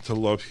Him and to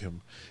love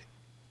Him,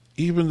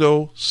 even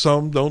though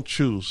some don't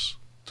choose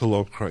to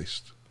love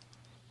Christ.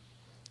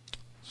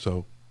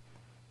 So,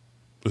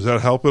 does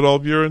that help at all,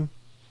 Buren?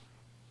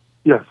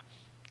 Yes.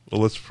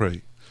 Well, let's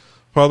pray.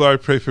 Father, I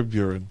pray for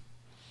Buren.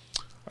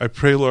 I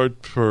pray, Lord,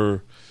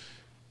 for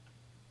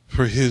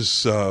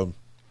his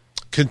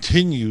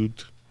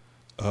continued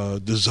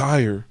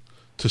desire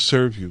to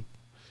serve you,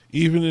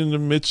 even in the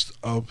midst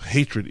of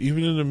hatred,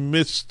 even in the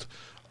midst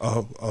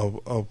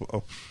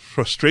of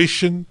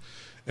frustration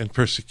and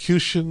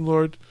persecution,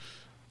 Lord.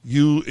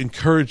 You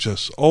encourage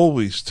us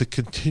always to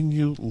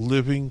continue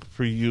living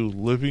for you,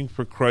 living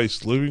for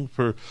Christ, living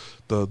for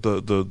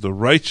the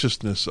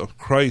righteousness of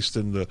Christ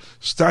and the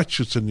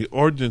statutes and the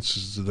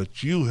ordinances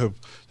that you have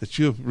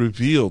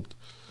revealed.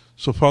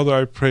 So, Father,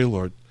 I pray,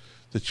 Lord,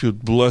 that you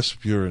would bless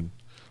Buren.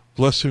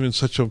 Bless him in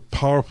such a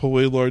powerful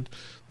way, Lord,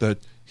 that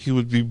he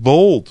would be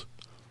bold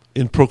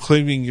in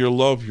proclaiming your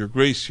love, your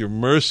grace, your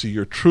mercy,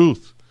 your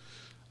truth,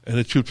 and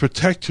that you would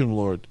protect him,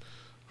 Lord,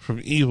 from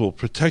evil.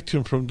 Protect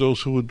him from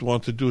those who would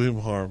want to do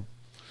him harm.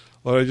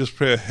 Lord, I just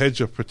pray a hedge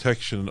of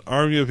protection, an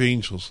army of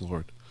angels,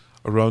 Lord,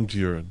 around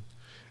Buren.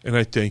 And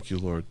I thank you,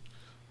 Lord.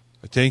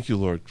 I thank you,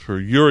 Lord, for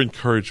your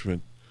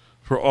encouragement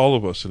for all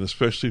of us, and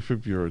especially for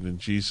Buren. In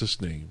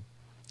Jesus' name,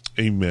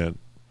 amen.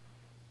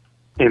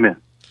 Amen.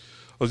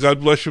 Well,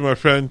 God bless you, my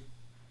friend.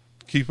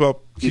 Keep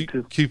up. You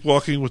too. Keep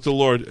walking with the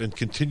Lord and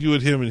continue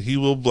with him, and he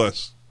will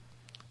bless.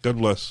 God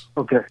bless.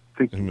 Okay.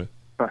 Thank you. Amen.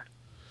 Bye.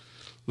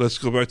 Let's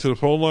go back to the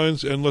phone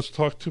lines, and let's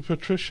talk to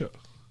Patricia.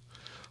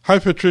 Hi,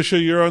 Patricia.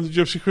 You're on the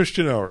Gypsy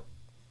Christian Hour.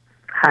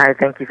 Hi,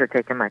 thank you for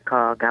taking my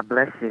call. God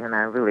bless you, and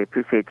I really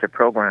appreciate your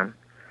program.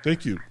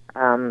 Thank you.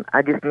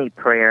 I just need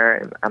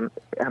prayer. I'm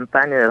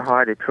finding it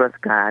hard to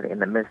trust God in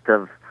the midst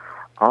of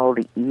all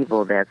the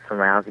evil that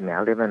surrounds me.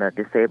 I live in a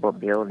disabled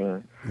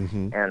building,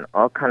 and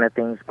all kind of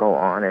things go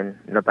on, and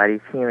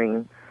nobody's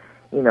hearing,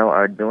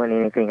 or doing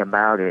anything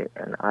about it.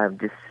 And I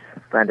just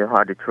find it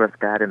hard to trust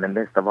God in the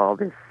midst of all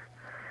this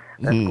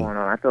that's going on.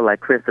 I feel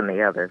like Chris and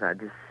the others. I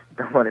just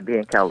don't want to be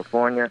in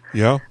California.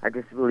 Yeah. I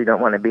just really don't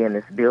want to be in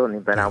this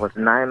building. But I was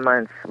 9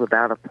 months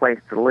without a place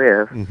to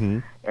live,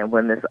 and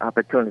when this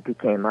opportunity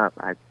came up,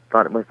 I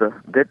thought it was a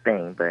good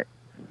thing, but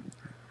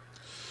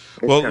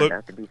it turned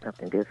out to be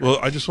something different. Well,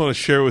 I just want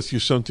to share with you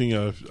something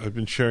I've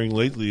been sharing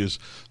lately. Is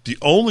the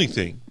only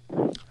thing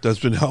that's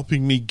been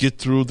helping me get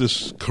through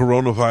this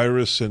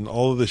coronavirus and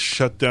all of this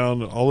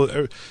shutdown and all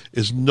of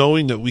is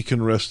knowing that we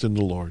can rest in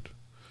the Lord.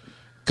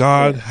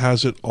 God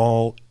has it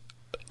all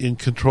in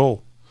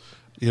control.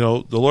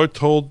 The Lord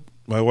told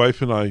my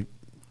wife and I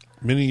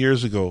many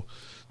years ago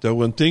that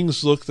when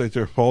things look like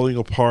they're falling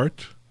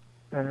apart,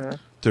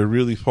 they're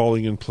really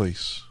falling in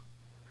place.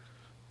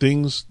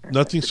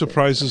 Nothing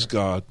surprises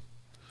God.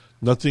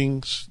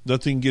 Nothing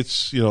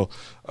gets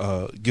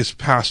gets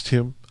past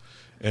Him,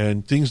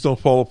 and things don't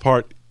fall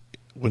apart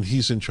when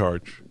He's in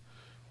charge.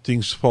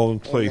 Things fall in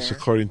place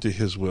according to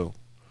His will.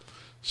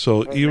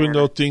 So even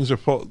though things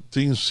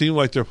seem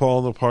like they're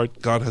falling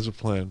apart, God has a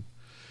plan,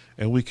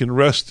 and we can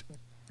rest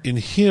in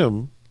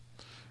Him.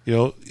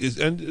 And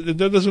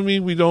that doesn't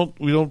mean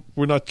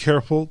we're not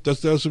careful.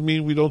 That doesn't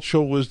mean we don't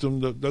show wisdom.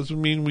 That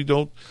doesn't mean we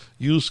don't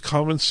use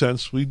common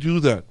sense. We do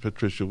that,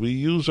 Patricia. We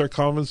use our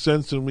common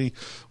sense, and we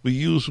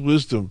use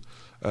wisdom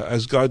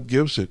as God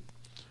gives it.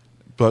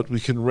 But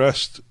we can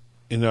rest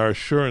in our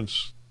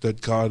assurance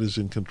that God is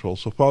in control.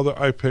 So, Father,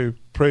 I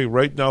pray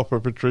right now for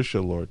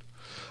Patricia, Lord.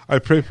 I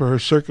pray for her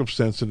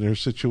circumstance and her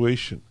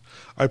situation.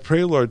 I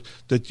pray, Lord,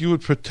 that you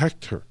would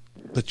protect her,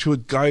 that you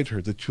would guide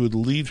her, that you would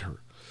lead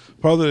her.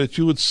 Father, that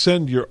you would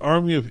send your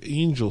army of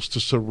angels to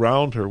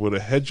surround her with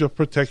a hedge of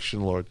protection,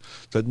 Lord,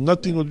 that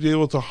nothing would be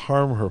able to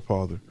harm her,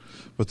 Father,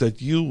 but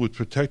that you would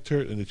protect her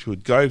and that you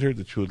would guide her,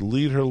 that you would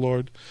lead her,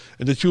 Lord,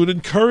 and that you would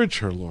encourage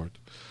her, Lord.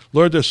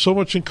 Lord, there's so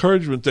much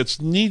encouragement that's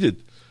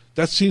needed.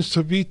 That seems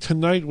to be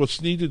tonight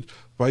what's needed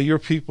by your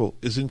people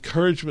is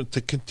encouragement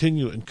to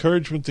continue,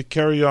 encouragement to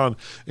carry on,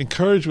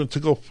 encouragement to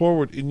go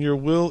forward in your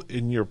will,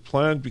 in your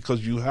plan,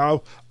 because you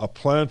have a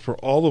plan for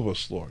all of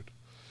us, Lord.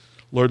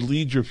 Lord,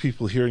 lead your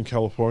people here in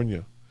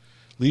California.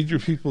 Lead your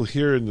people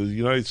here in the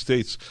United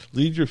States.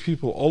 Lead your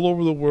people all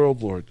over the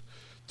world, Lord,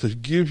 to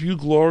give you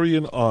glory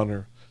and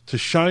honor, to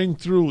shine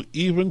through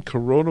even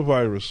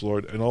coronavirus,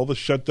 Lord, and all the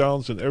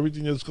shutdowns and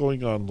everything that's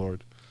going on,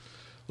 Lord.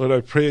 Lord,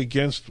 I pray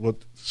against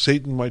what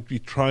Satan might be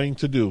trying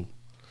to do.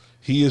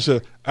 He is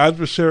an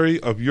adversary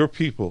of your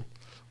people,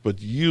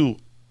 but you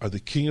are the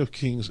King of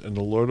Kings and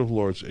the Lord of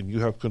Lords, and you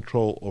have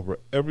control over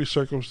every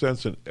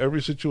circumstance and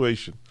every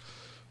situation.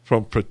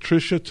 From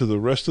Patricia to the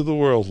rest of the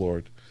world,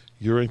 Lord,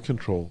 you're in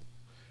control.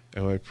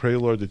 And I pray,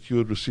 Lord, that you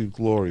would receive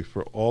glory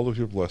for all of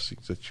your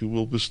blessings that you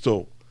will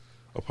bestow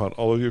upon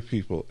all of your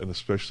people, and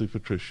especially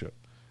Patricia.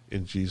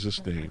 In Jesus'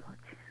 name,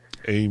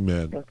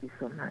 amen. Thank you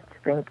so much.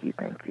 Thank you.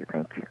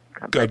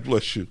 God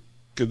bless you.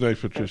 Good night,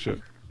 Patricia.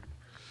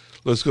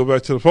 Let's go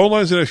back to the phone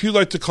lines. And if you'd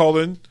like to call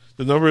in,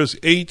 the number is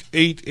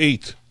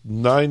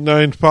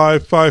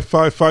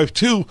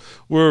 888-995-5552.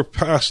 We're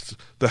past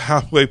the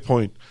halfway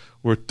point.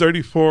 We're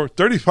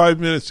 35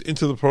 minutes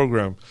into the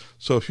program.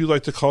 So if you'd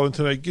like to call in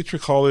tonight, get your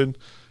call in,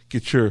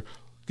 get your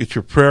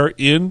prayer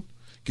in,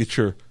 get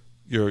your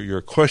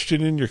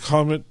question in, your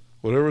comment,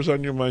 whatever's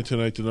on your mind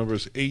tonight. The number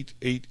is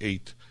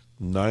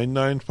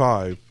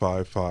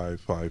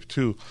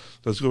 888-995-5552.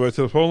 Let's go back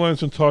to the phone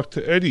lines and talk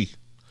to Eddie.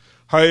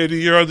 Hi,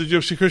 Eddie. You're on the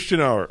Gypsy Christian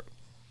Hour.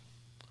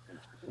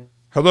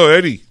 Hello,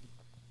 Eddie.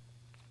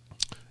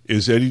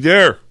 Is Eddie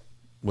there?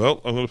 Well,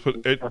 I'm going to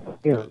put Eddie.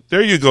 Yeah.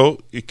 There you go.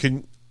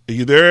 Are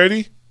you there,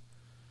 Eddie?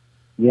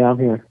 Yeah, I'm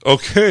here.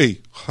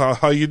 Okay.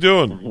 How you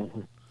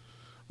doing?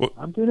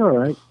 I'm doing all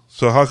right.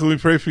 So how can we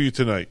pray for you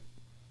tonight?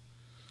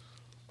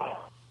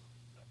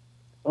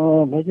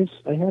 I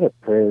had a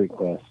prayer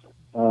request.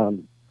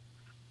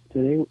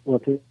 Today,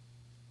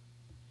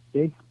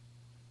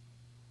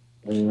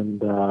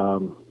 and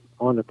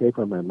I want to pray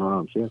for my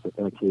mom. She has a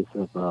bad case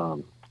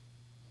of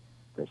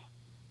this.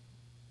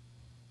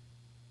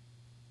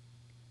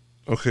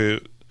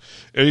 Okay,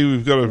 Eddie,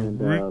 we've got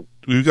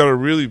a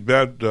really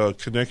bad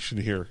connection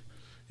here.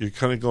 You're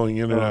kind of going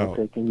in and out.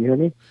 Okay, can you hear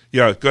me?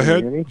 Yeah, go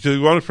ahead. Do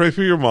you want to pray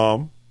for your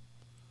mom?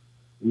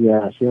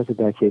 Yeah, she has a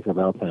bad case of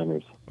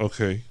Alzheimer's.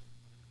 Okay.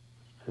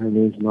 Her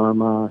name's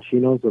Norma. She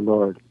knows the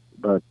Lord,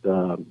 but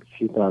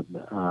she thought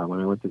when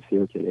I went to see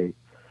her today,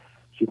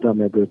 she thought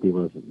my birthday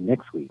was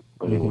next week,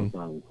 but it was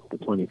on the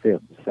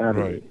 25th,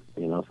 Saturday.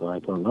 Right. So I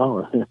told her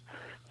no.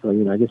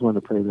 So I just want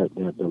to pray that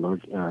the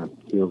Lord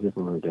heals her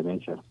from her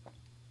dementia.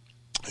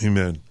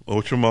 Amen. Well,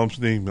 what's your mom's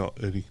name,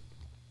 Eddie?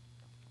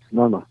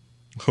 Norma.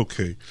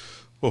 Okay.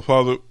 Well,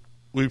 Father,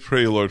 we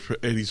pray, Lord, for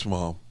Eddie's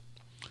mom.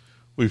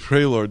 We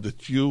pray, Lord,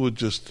 that you would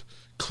just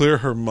clear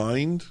her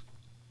mind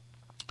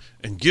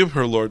and give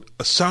her, Lord,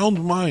 a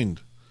sound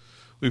mind.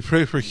 We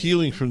pray for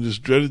healing from this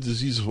dreaded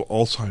disease of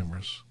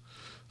Alzheimer's.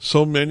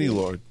 So many,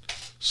 Lord,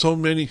 so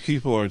many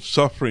people are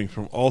suffering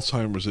from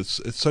Alzheimer's. It's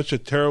such a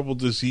terrible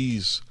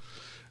disease.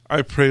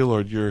 I pray,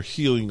 Lord, your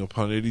healing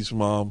upon Eddie's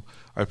mom.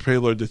 I pray,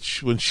 Lord, that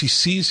when she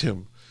sees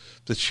him,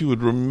 that she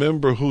would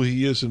remember who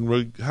he is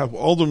and have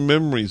all the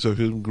memories of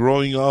him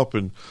growing up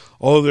and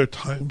all of their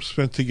time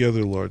spent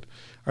together, Lord.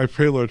 I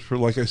pray, Lord, for,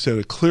 like I said,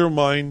 a clear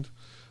mind,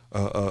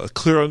 a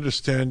clear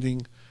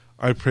understanding.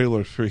 I pray,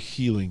 Lord, for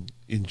healing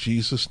in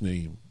Jesus'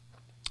 name.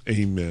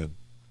 Amen.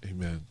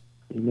 Amen.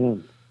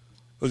 Amen.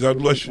 Well, God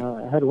bless you.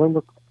 I had one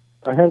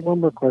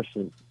more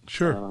question.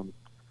 Sure.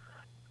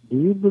 Do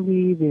you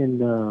believe in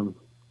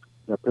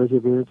the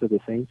perseverance of the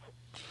saints?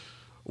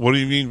 What do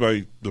you mean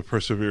by the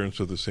perseverance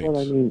of the saints?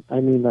 Well,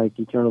 I mean like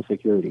eternal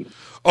security.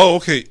 Oh,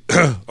 okay.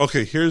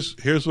 Okay, here's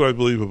what I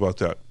believe about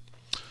that.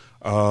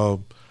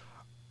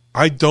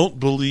 I don't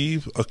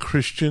believe a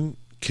Christian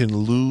can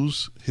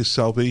lose his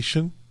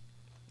salvation,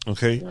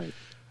 okay? Right.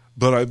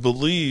 But I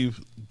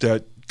believe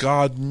that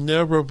God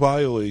never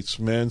violates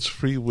man's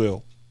free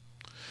will.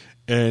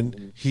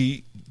 And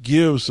he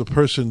gives a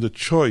person the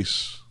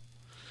choice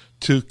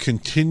to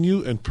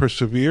continue and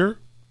persevere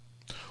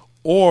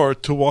or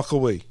to walk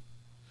away.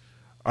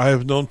 I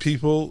have known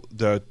people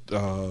that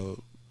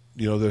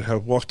that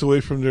have walked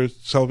away from their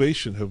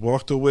salvation, have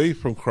walked away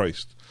from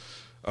Christ.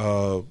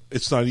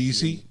 It's not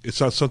easy.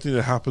 It's not something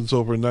that happens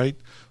overnight.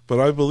 But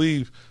I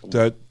believe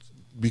that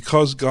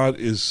because God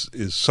is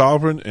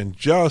sovereign and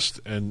just,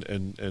 and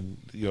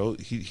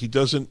he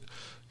doesn't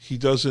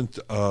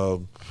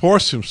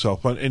force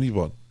himself on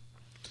anyone.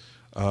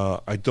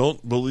 I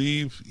don't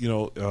believe,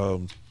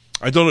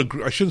 I don't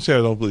agree. I shouldn't say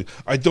I don't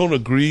believe. I don't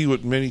agree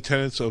with many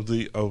tenets of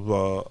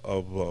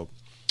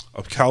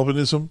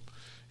Calvinism.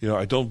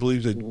 I don't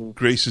believe that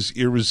grace is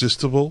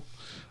irresistible.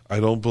 I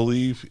don't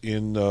believe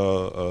in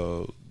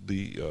the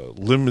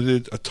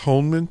limited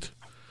atonement.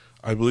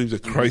 I believe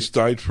that Christ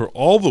died for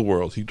all the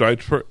world. He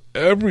died for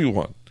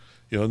everyone,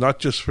 not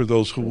just for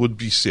those who would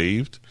be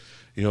saved.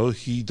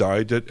 He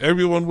died that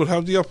everyone would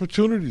have the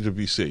opportunity to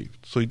be saved.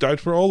 So he died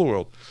for all the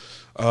world.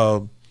 I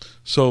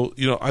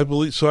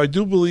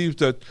do believe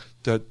that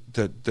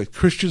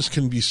Christians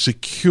can be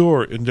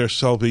secure in their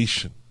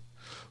salvation.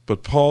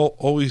 But Paul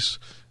always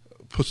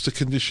puts the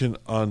condition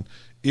on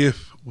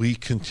if we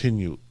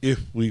continue,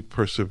 if we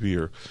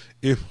persevere,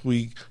 if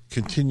we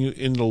continue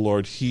in the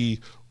Lord, he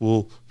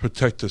will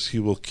protect us, he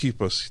will keep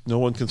us. No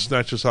one can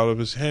snatch us out of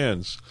his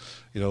hands,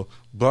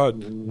 but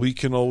we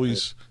can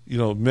always,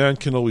 man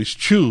can always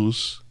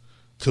choose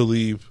to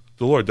leave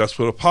the Lord. That's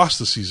what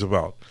apostasy is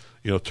about,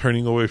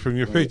 turning away from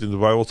your faith. And the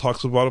Bible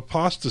talks about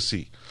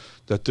apostasy,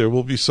 that there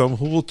will be some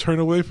who will turn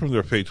away from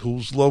their faith,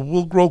 whose love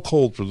will grow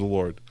cold for the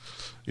Lord.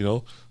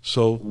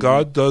 So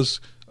God does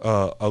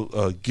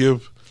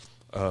give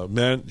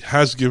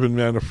has given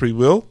man a free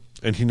will,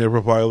 and he never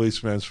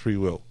violates man's free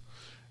will.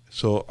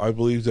 So I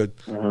believe that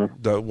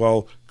that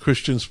while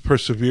Christians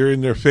persevere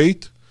in their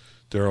faith,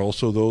 there are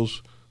also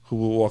those who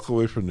will walk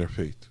away from their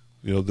faith.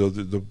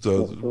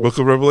 The book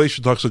of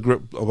Revelation talks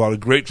about a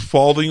great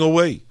falling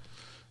away.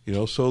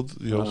 So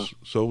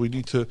we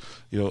need to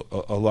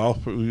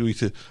we need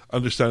to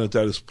understand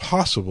that is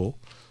possible.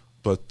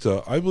 But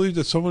I believe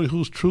that somebody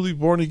who's truly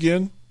born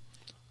again,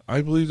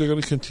 I believe they're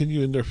going to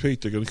continue in their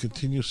faith. They're going to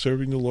continue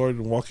serving the Lord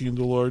and walking in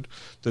the Lord.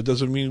 That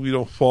doesn't mean we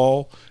don't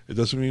fall. It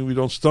doesn't mean we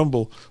don't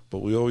stumble. But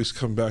we always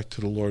come back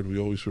to the Lord. We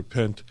always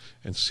repent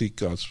and seek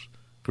God's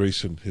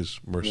grace and his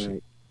mercy.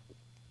 Right.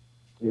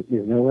 Is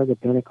that why the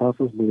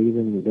Pentecostals believe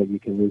that you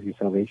can lose your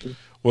salvation?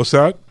 What's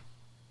that?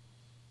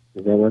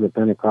 Is that why the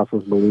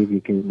Pentecostals believe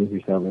you can lose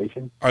your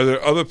salvation? Are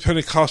there other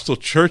Pentecostal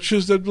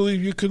churches that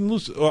believe you can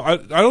lose? Well, I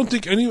don't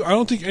think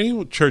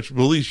any church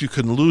believes you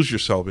can lose your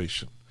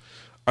salvation.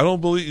 I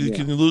don't believe you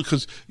can lose,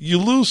 because you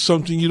lose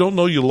something, you don't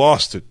know you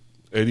lost it,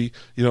 Eddie.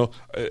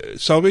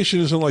 Salvation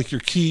isn't like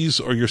your keys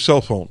or your cell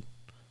phone.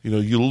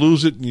 You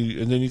lose it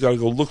and then you got to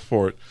go look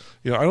for it.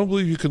 I don't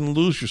believe you can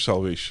lose your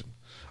salvation.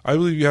 I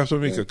believe you have to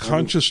make a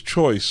conscious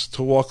choice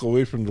to walk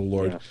away from the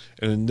Lord,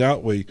 and in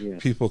that way,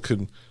 people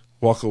can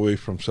walk away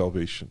from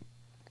salvation.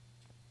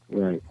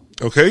 Right.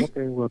 Okay?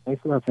 Okay, well,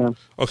 thanks a lot, Sam.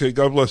 Okay,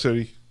 God bless,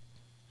 Eddie.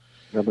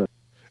 God bless.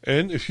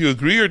 And if you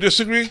agree or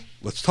disagree,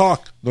 let's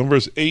talk. Number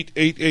is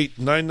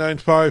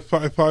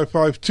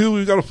 888-995-5552.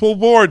 We've got a full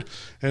board,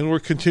 and we're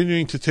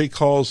continuing to take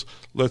calls.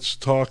 Let's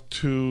talk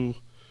to,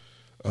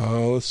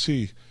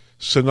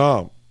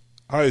 Sanam.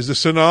 Hi, is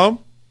this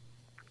Sanam?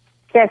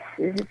 Yes,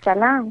 this is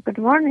Salam. Good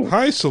morning.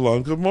 Hi,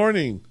 Salam. Good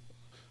morning.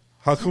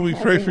 How can we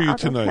pray for you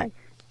tonight?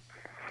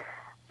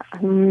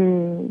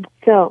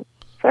 So,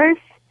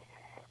 first,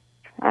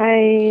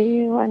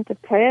 I want a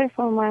prayer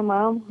for my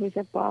mom, who's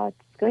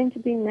going to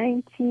be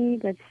 90,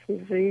 but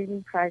she's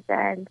really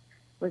fragile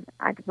with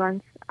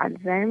advanced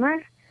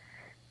Alzheimer's.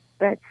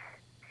 But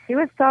she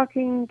was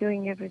talking,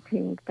 doing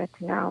everything, but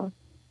now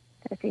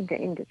I think the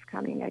end is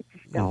coming. I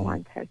just don't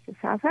want her to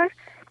suffer.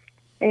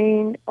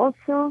 And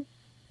also,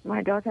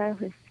 my daughter,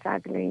 who's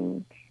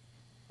struggling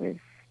with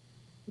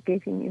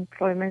getting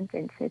employment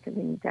and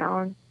settling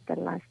down the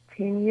last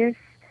 10 years.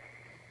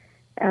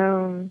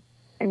 And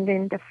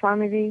then the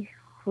family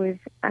who is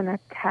an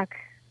attack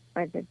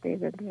by the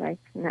devil right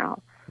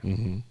now.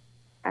 And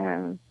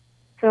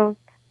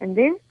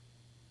then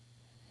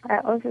I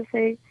also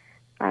say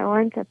I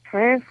want a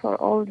prayer for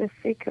all the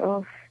sick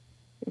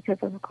because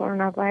of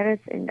coronavirus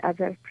and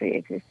other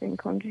pre-existing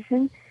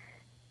conditions,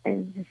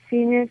 and the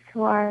seniors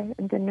who are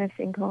in the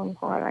nursing home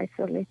who are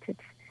isolated,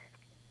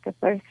 the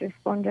first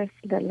responders,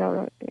 the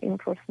law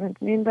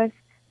enforcement members,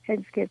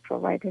 healthcare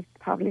providers,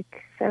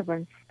 public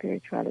servants,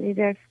 spiritual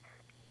leaders,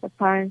 the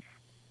parents,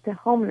 the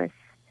homeless,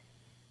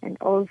 and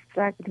all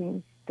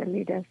struggling, the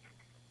leaders.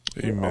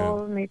 Amen. We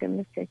all made a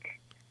mistake.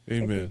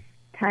 Amen.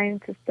 It's time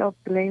to stop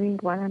blaming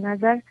one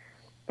another,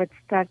 but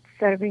start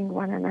serving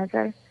one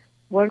another,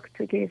 work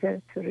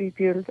together to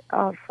rebuild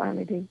our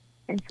family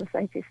and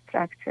society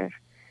structure.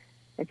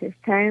 It is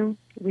time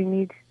we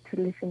need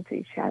to listen to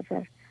each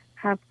other,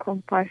 have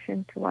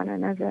compassion to one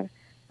another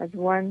as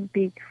one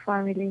big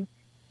family,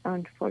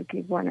 and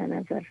forgive one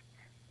another.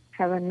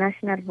 Have a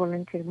national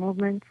volunteer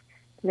movement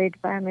led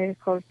by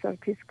AmeriCorps or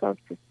Peace Corps.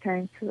 It's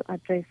time to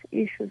address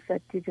issues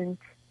that didn't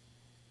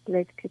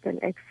let people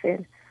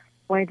excel,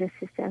 why the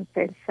system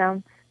failed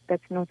some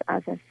but not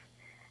others,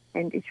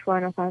 and each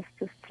one of us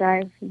to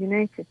strive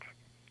united.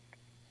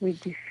 We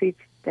defeat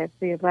the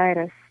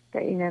virus,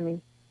 the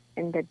enemy,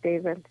 and the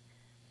devil.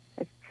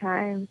 It's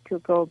time to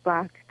go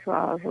back to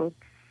our roots.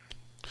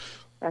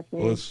 That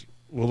means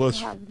let's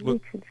have little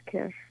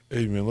care.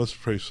 Amen. Let's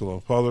pray,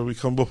 Salam. Father, we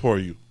come before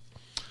you.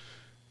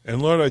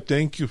 And Lord, I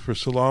thank you for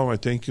Salam. I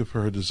thank you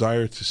for her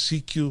desire to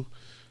seek you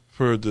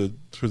for the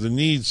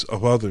needs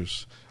of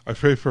others. I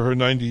pray for her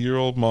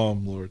 90-year-old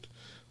mom, Lord,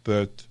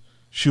 that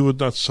she would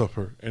not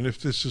suffer. And if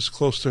this is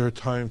close to her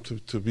time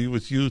to be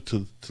with you,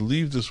 to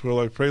leave this world,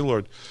 I pray,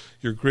 Lord,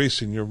 your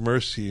grace and your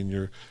mercy and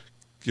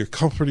your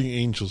comforting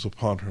angels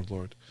upon her,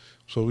 Lord.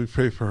 So we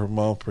pray for her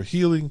mom for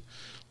healing,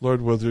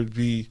 Lord, whether it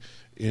be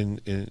in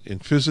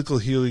physical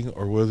healing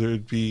or whether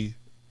it be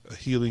a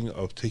healing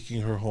of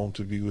taking her home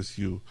to be with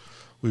you.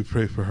 We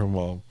pray for her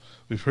mom.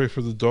 We pray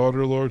for the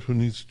daughter, Lord, who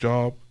needs a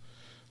job.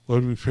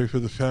 Lord, we pray for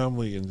the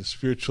family and the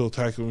spiritual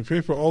attack. And we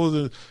pray for all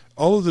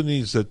of the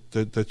needs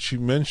that she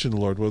mentioned,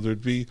 Lord, whether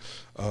it be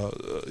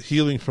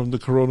healing from the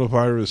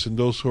coronavirus and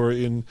those who are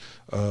in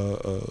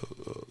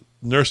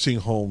nursing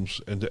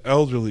homes and the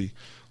elderly.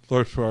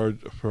 Lord, for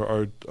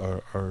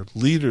our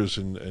leaders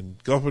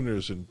and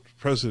governors and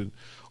president,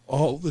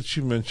 all that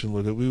she mentioned,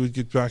 Lord, that we would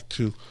get back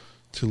to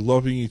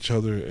loving each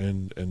other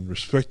and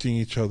respecting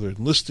each other and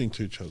listening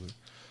to each other.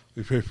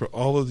 We pray for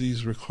all of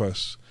these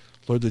requests,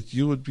 Lord, that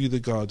you would be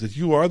the God, that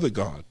you are the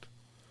God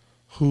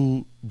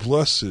who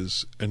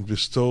blesses and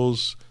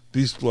bestows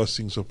these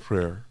blessings of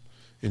prayer.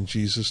 In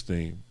Jesus'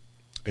 name,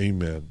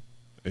 amen.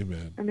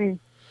 Amen.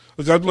 Amen.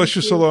 Well, God bless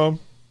you, Salam.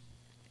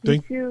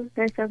 Thank you.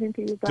 Nice talking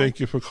to you. Bye.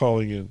 Thank you for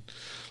calling in.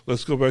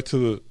 Let's go back to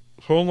the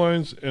phone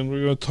lines, and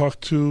we're going to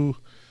talk to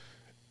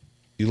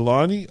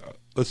Ilani.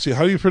 Let's see,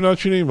 how do you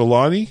pronounce your name?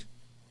 Ilani?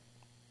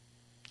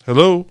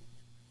 Hello?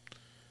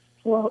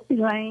 Well,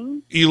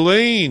 Elaine.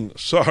 Elaine.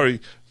 Sorry,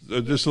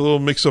 just a little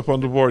mix-up on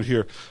the board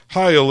here.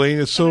 Hi,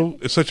 Elaine. It's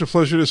such a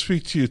pleasure to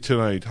speak to you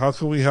tonight. How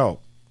can we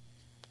help?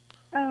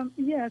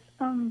 Yes.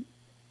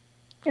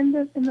 In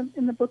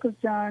the book of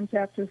John,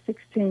 chapter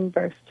 16,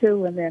 verse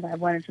 2, and then I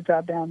wanted to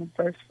drop down to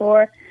verse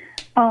 4,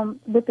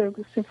 with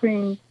the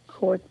Supreme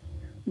Court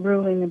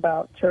ruling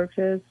about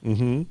churches.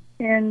 Mm-hmm.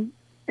 In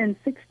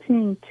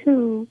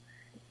 16:2,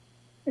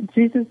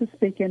 Jesus is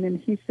speaking, and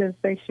he says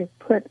they should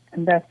put,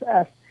 and that's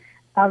us,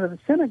 out of the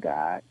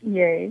synagogue,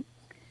 yea,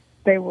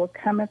 they will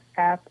cometh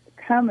that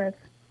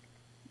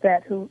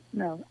who,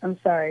 no, I'm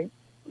sorry,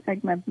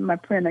 like my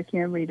print, I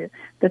can't read it.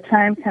 The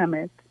time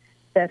cometh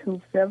that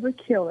whosoever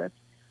killeth,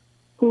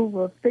 who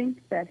will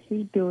think that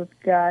he doeth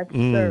God's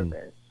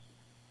service.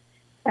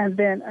 And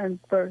then in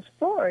verse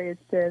 4, it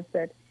says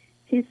that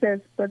he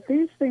says, but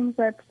these things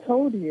I've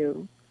told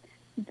you,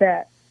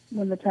 that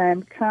when the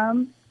time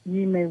comes,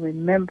 ye may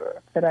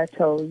remember that I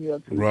told you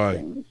of these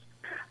things.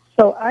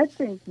 So I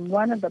think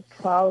one of the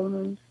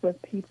problems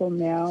with people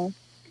now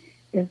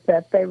is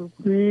that they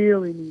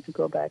really need to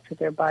go back to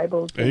their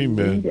Bibles and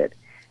read it.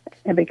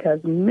 And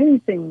because many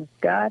things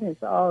God has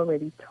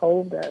already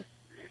told us,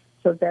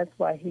 so that's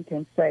why he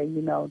can say,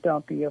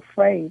 don't be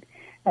afraid.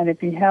 And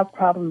if you have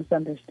problems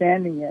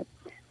understanding it,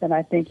 then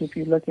I think if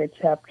you look at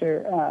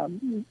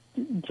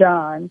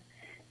John,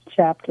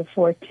 chapter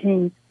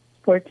 14,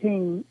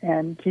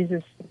 and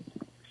Jesus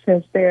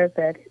says there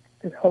that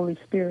the Holy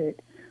Spirit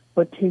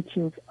will teach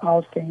you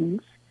all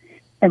things.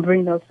 and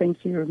bring those things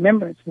to your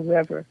remembrance,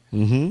 whosoever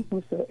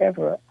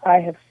I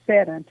have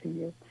said unto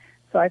you.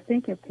 So I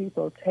think if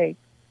people take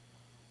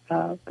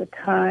the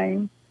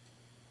time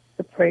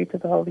to pray to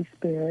the Holy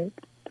Spirit,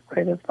 to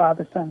pray to the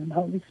Father, Son, and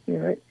Holy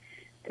Spirit,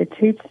 to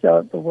teach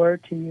the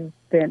word to you,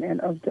 then,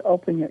 and to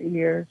open your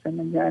ears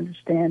and your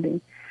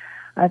understanding,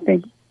 I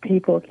think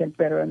people can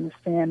better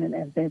understand,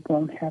 and they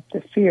won't have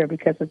to fear.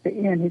 Because at the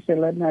end, he said,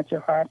 "Let not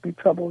your heart be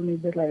troubled,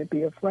 neither let it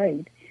be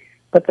afraid."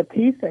 But the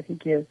peace that he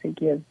gives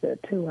it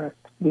to us.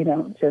 We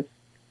don't just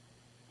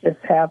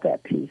have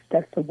that peace.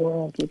 That's the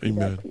world gives you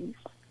that peace.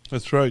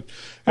 That's right.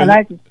 And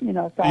I just,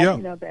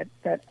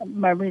 that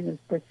my reason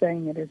for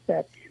saying it is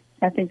that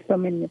I think so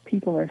many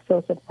people are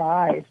so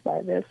surprised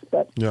by this,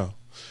 but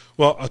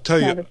well, I'll tell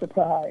you, not a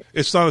surprise.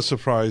 It's not a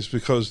surprise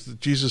because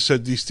Jesus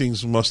said these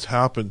things must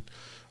happen.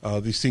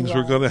 These things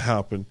were going to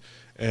happen,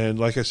 and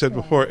like I said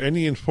before,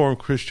 any informed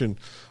Christian,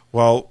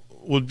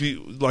 would be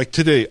like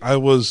today. I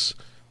was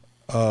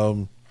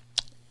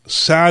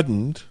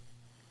saddened,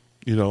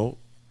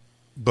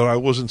 but I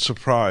wasn't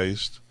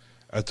surprised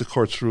at the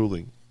court's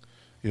ruling.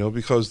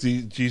 Because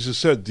Jesus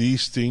said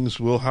these things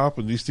will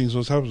happen. These things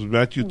must happen.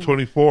 Matthew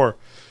 24,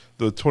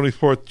 the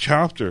 24th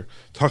chapter,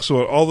 talks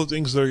about all the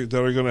things that are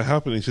going to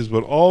happen. He says,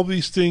 but all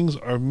these things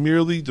are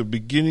merely the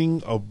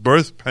beginning of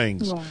birth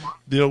pangs.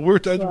 We're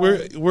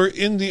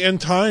in the end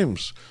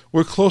times.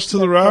 We're close to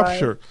the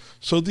rapture.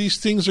 So these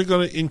things are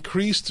going to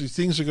increase. These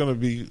things are going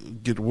to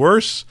get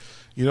worse.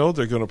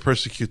 They're going to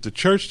persecute the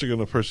church. They're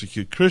going to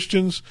persecute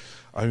Christians.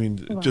 I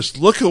mean, just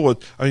look at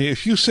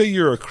if you say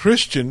you're a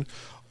Christian,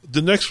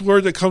 the next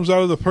word that comes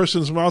out of the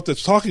person's mouth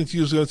that's talking to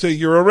you is going to say,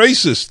 you're a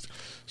racist.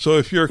 So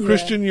if you're a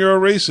Christian, you're a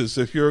racist.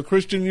 If you're a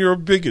Christian, you're a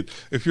bigot.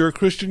 If you're a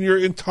Christian, you're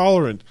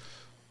intolerant.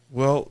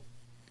 Well,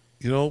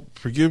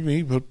 forgive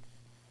me, but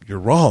you're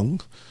wrong.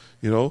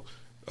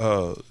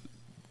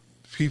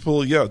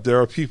 People,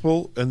 there are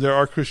people and there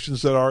are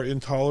Christians that are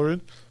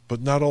intolerant,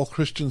 but not all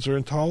Christians are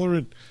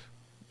intolerant.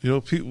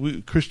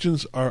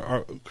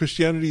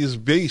 Christianity is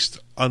based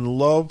on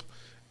love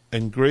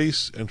and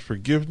grace and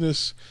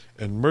forgiveness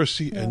and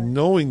mercy and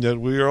knowing that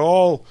we are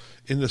all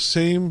in the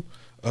same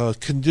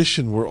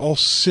condition. We're all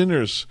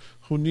sinners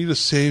who need a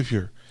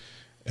Savior.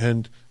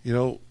 And,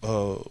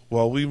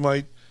 while we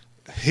might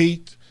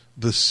hate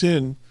the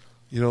sin,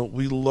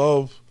 we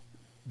love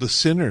the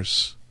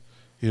sinners,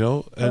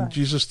 and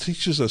Jesus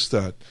teaches us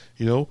that,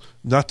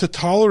 not to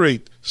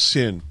tolerate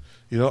sin.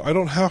 I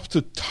don't have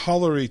to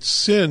tolerate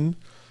sin,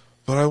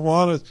 but I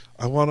want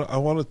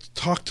to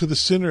talk to the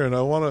sinner, and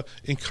I want to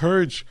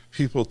encourage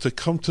people to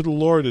come to the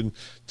Lord and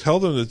tell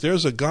them that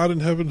there's a God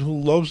in heaven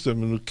who loves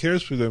them and who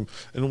cares for them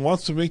and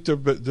wants to make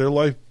their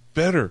life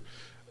better,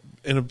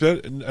 in a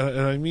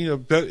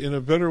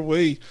better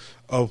way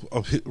of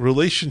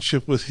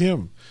relationship with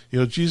Him.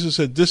 Jesus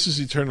said, "This is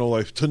eternal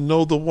life, to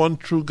know the one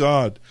true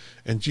God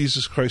and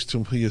Jesus Christ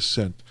whom He has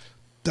sent."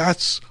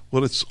 That's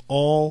what it's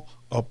all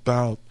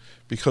about,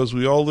 because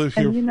we all live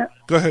here.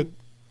 Go ahead.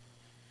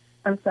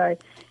 I'm sorry.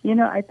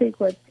 I think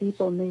what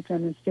people need to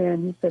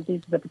understand, he said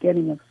these are the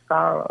beginning of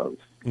sorrows.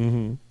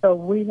 Mm-hmm. So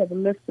we have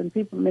listened,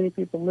 many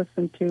people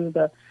listen to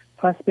the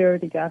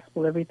prosperity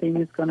gospel. Everything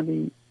is going to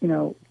be,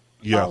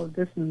 all of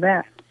this and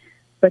that.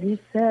 But he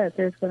said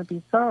there's going to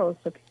be sorrows,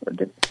 so people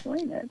are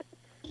disappointed.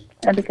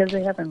 And because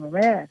they haven't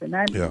read. And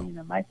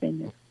my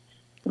thing is,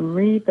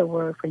 read the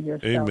word for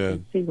yourself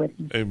and see what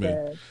he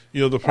says.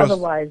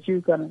 Otherwise, you're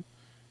going to,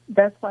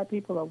 that's why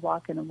people are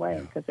walking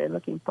away, because they're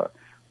looking for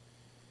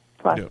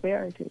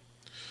prosperity.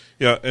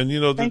 Yeah, and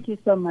thank you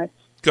so much.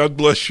 God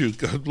bless you.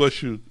 God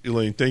bless you,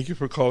 Elaine. Thank you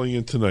for calling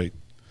in tonight.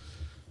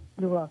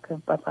 You're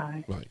welcome.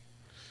 Bye-bye. Bye.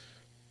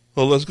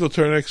 Well, let's go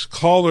to our next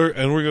caller,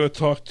 and we're going to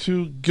talk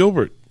to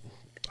Gilbert.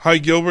 Hi,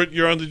 Gilbert.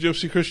 You're on the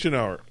Gypsy Christian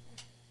Hour.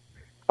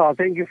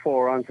 Thank you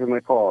for answering my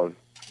call.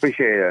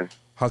 Appreciate it.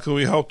 How can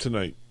we help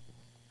tonight?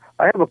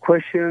 I have a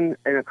question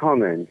and a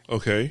comment.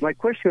 Okay. My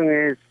question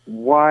is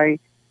why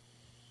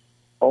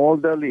all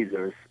the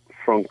leaders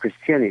from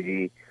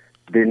Christianity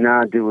did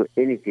not do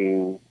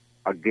anything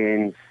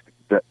against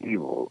the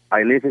evil.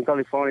 I live in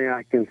California.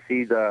 I can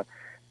see the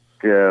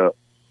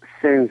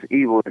sin's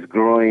evil is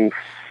growing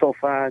so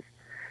fast,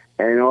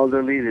 and all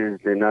the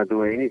leaders, they're not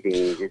doing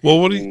anything.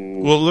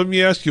 Well, let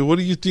me ask you, what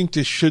do you think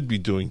they should be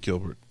doing,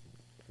 Gilbert?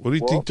 What do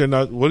you think they're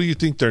not? What do you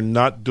think they're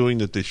not doing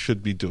that they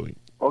should be doing?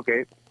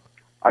 Okay,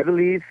 I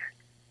believe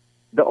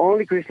the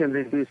only Christian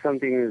that do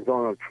something is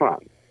Donald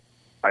Trump.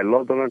 I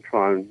love Donald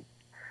Trump,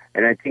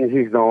 and I think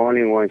he's the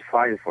only one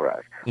fighting for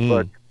us.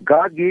 But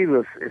God gave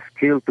us a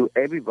skill to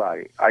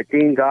everybody. I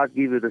think God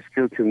gave the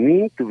skill to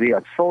me to be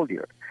a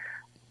soldier.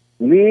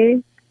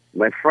 Me,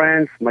 my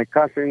friends, my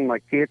cousin, my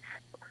kids,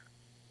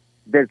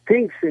 they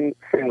think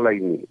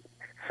like me.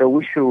 So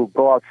we should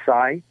go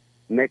outside,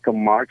 make a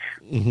march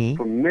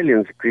for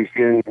millions of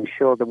Christians and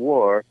show the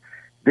world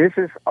this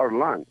is our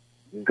land.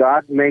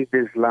 God made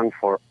this land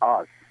for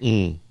us.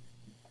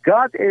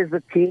 God is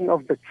the king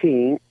of the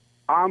king.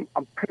 I'm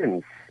a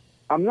prince.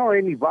 I'm not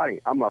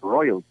anybody. I'm a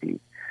royalty.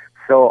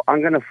 So I'm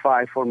going to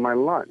fight for my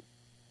land.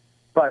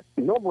 But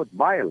not with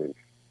violence.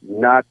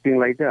 Nothing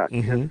like that.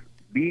 Mm-hmm.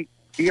 Just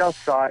be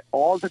outside,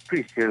 all the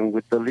Christians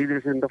with the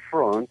leaders in the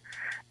front,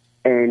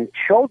 and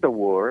show the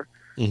world,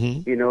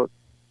 we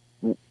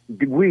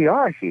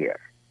are here,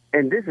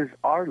 and this is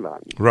our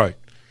land. Right.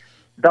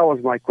 That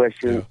was my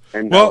question,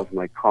 and that was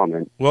my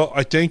comment. Well,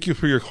 I thank you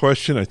for your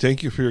question. I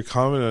thank you for your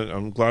comment.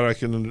 I'm glad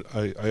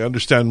I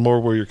understand more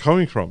where you're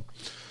coming from.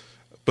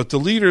 But the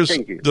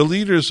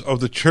leaders of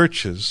the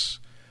churches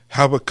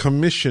have a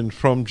commission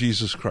from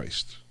Jesus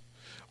Christ.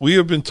 We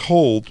have been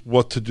told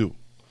what to do.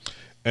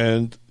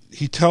 And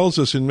he tells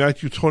us in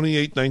Matthew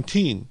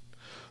 28:19,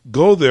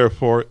 "Go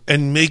therefore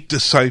and make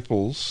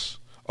disciples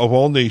of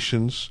all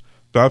nations,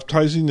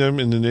 baptizing them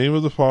in the name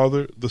of the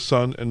Father, the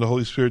Son, and the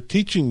Holy Spirit,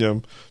 teaching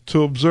them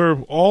to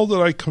observe all that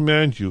I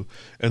command you.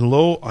 And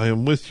lo, I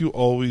am with you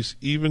always,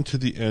 even to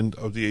the end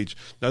of the age."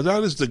 Now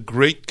that is the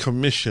great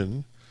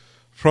commission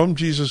from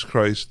Jesus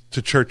Christ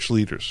to church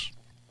leaders,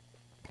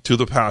 to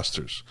the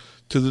pastors,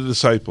 to the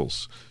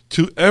disciples,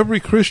 to every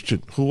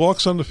Christian who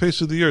walks on the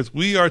face of the earth.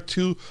 We are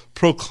to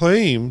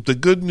proclaim the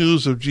good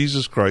news of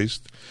Jesus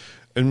Christ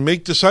and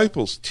make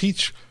disciples,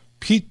 teach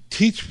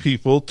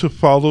people to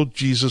follow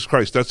Jesus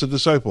Christ. That's a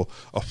disciple,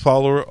 a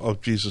follower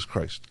of Jesus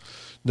Christ.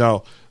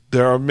 Now,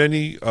 there are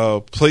many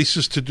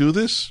places to do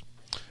this,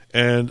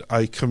 and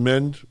I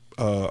commend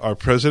our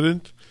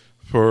president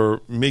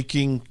for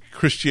making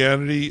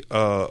Christianity,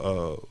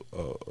 how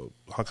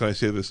can I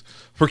say this,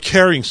 for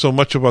caring so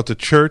much about the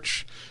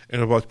church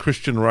and about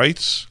Christian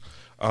rights.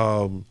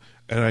 And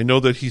I know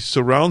that he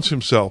surrounds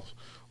himself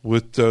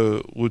with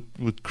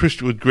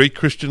great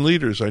Christian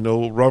leaders. I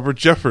know Robert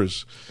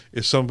Jeffers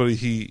is somebody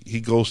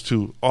he goes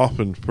to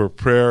often for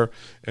prayer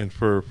and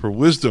for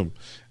wisdom,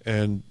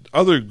 and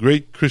other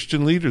great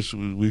Christian leaders.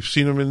 We've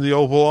seen them in the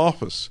Oval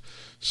Office.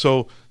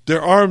 So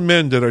there are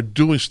men that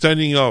are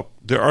standing up.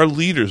 There are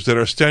leaders that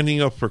are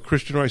standing up for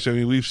Christian rights. I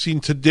mean, we've seen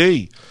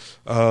today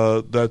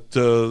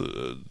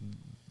that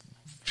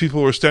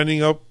people were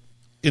standing up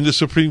in the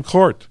Supreme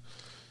Court,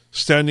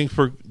 standing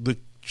for the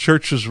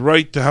church's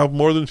right to have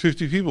more than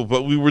 50 people.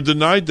 But we were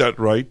denied that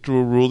right through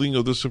a ruling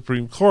of the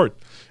Supreme Court.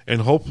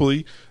 And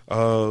hopefully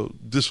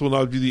this will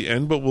not be the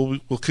end, but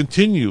we'll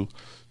continue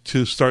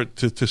to start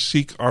to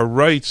seek our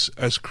rights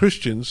as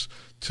Christians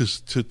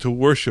to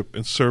worship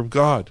and serve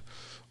God.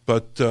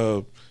 But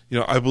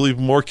I believe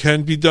more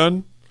can be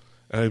done,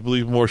 and I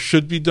believe more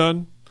should be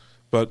done.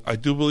 But I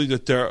do believe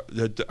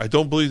I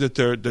don't believe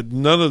that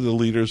none of the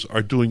leaders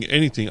are doing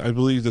anything. I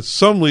believe that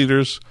some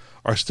leaders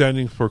are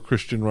standing for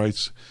Christian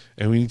rights,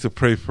 and we need to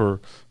pray for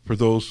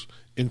those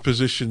in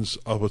positions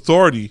of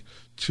authority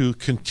to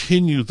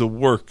continue the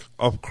work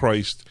of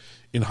Christ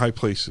in high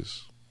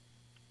places.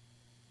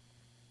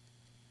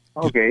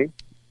 Okay.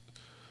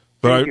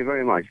 Thank you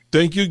very much.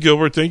 Thank you,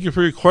 Gilbert. Thank you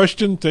for your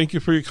question. Thank you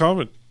for your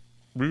comment.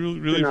 We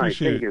really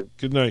appreciate it. Thank you.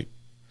 Good night.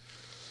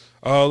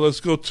 Let's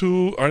go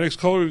to our next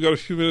caller. We've got a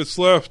few minutes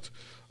left.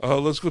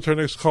 Let's go to our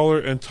next caller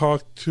and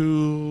talk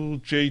to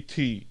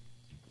JT.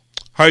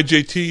 Hi,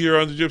 JT. You're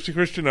on the Gypsy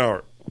Christian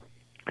Hour.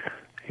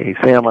 Hey,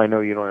 Sam, I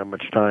know you don't have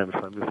much time, so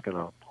I'm just going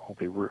to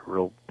hopefully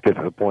real get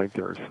to the point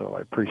there. So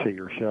I appreciate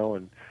your show,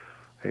 and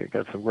you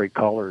got some great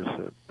callers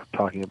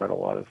talking about a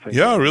lot of things.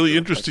 Yeah, really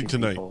interesting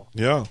tonight. People.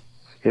 Yeah.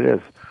 It is.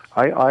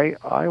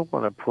 I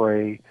want to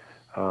pray.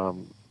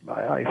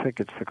 I think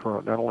it's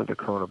not only the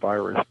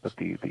coronavirus, but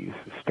these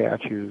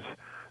statues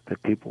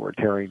that people were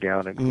tearing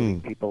down,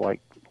 including people like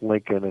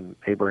Lincoln and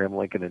Abraham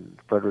Lincoln and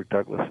Frederick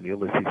Douglass and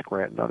Ulysses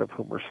Grant, none of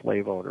whom were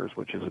slave owners,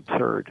 which is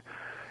absurd.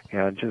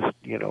 And just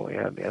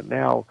and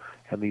now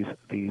these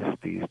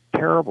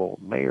terrible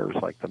mayors,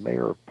 like the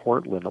mayor of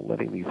Portland, are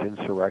letting these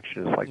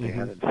insurrectionists like they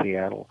had in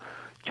Seattle,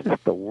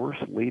 just the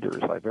worst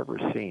leaders I've ever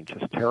seen,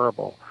 just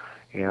terrible.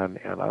 And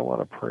I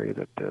want to pray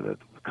that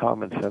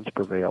common sense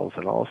prevails,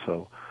 and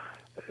also.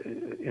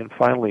 And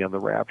finally, on the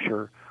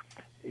rapture,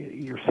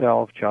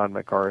 yourself, John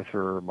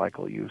MacArthur,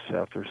 Michael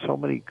Youssef, there's so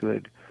many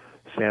good,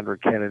 Sandra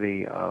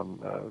Kennedy,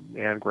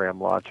 Anne Graham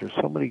Lotz, there's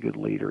so many good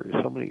leaders,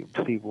 so many,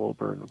 Steve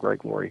Wilburn,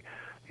 Greg Laurie,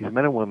 these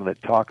men and women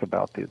that talk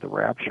about the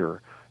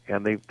rapture,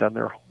 and they've done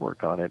their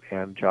homework on it.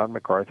 And John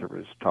MacArthur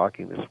was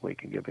talking this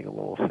week and giving a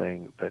little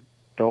saying that,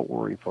 don't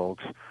worry,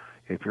 folks,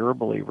 if you're a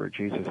believer,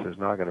 Jesus is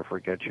not going to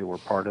forget you. We're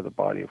part of the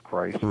body of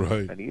Christ,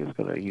 right. And he's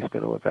going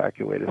to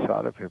evacuate us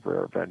out of here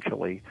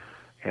eventually.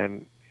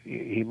 And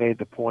he made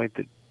the point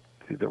that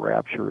the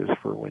rapture is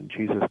for when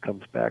Jesus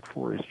comes back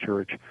for his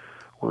church,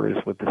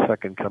 whereas with the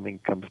second coming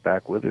comes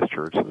back with his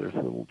church. So there's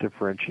little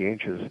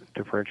differentiations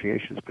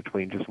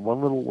between just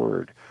one little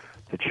word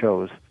that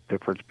shows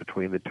difference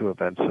between the two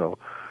events. So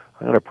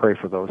I'm going to pray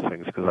for those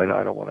things, because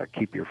I don't want to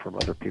keep you from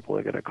other people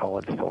that are going to call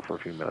in still for a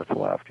few minutes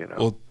left.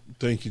 Well,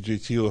 thank you,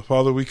 JT.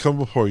 Father, we come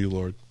before you,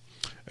 Lord,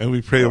 and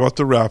we pray about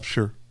the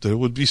rapture, that it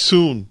would be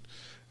soon,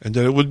 and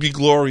that it would be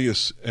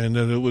glorious, and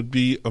that it would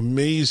be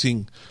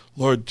amazing,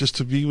 Lord, just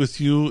to be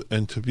with you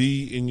and to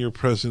be in your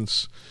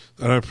presence.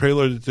 And I pray,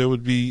 Lord, that there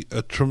would be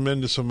a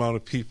tremendous amount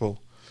of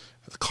people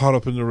caught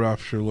up in the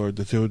rapture, Lord,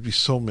 that there would be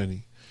so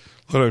many.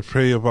 Lord, I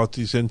pray about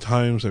these end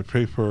times. I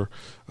pray for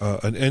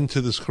an end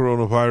to this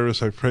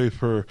coronavirus. I pray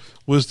for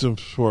wisdom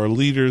for our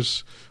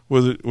leaders,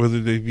 whether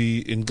they be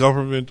in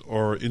government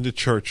or in the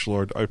church,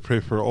 Lord. I pray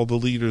for all the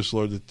leaders,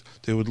 Lord, that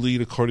they would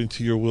lead according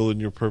to your will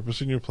and your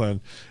purpose and your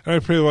plan. And I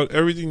pray about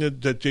everything that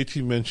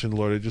JT mentioned,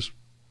 Lord. I just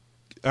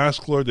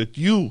ask, Lord, that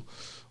you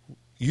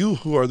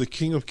who are the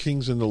King of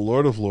Kings and the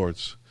Lord of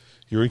Lords,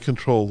 you're in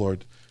control,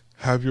 Lord.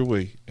 Have your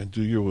way and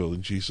do your will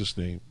in Jesus'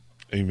 name.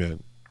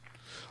 Amen.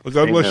 Well,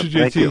 God bless you,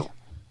 JT. Thank you.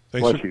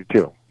 Thanks bless you,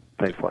 too.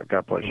 Thanks a lot.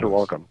 God bless you. You're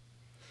welcome.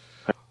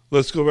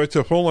 Let's go back to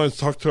the phone lines,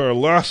 talk to our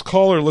last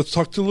caller. Let's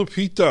talk to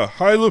Lupita.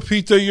 Hi,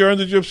 Lupita. You're on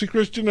the Gypsy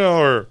Christian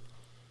Hour.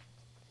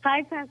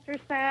 Hi, Pastor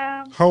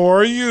Sam. How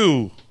are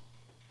you?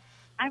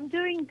 I'm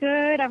doing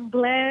good. I'm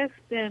blessed,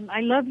 and I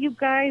love you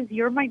guys.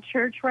 You're my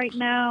church right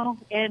now,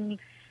 and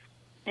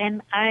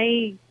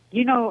I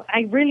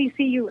really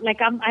see you. Like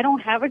I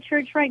don't have a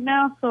church right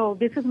now, so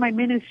this is my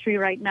ministry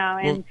right now,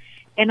 and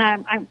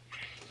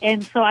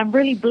so I'm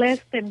really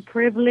blessed and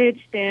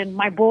privileged. And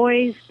my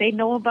boys, they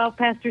know about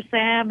Pastor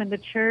Sam and the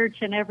church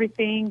and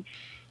everything.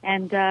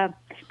 And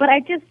but I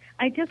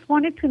just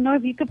wanted to know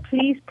if you could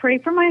please pray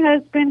for my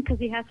husband, because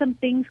he has some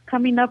things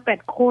coming up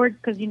at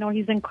court, because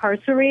he's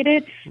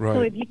incarcerated. Right.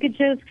 So if you could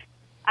just,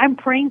 I'm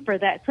praying for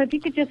that. So if you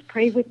could just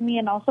pray with me,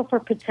 and also for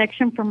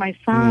protection for my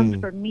sons,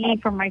 for me,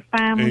 for my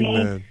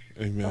family.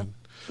 Amen.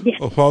 Yeah.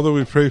 Well, Father,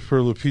 we pray for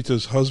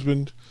Lupita's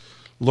husband.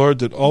 Lord,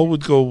 that all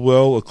would go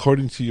well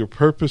according to your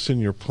purpose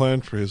and your plan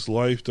for his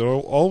life, that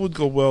all would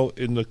go well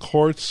in the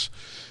courts,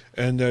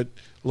 and that,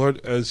 Lord,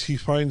 as he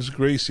finds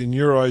grace in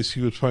your eyes,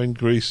 he would find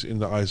grace in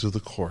the eyes of the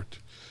court.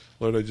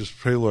 Lord, I just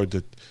pray, Lord,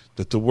 that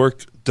the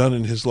work done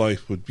in his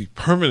life would be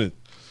permanent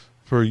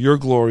for your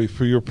glory,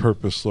 for your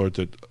purpose, Lord,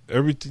 that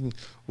everything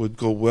would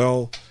go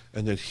well,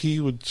 and that he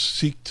would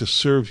seek to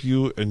serve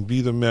you and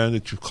be the man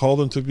that you've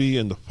called him to be,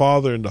 and the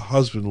father and the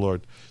husband,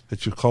 Lord,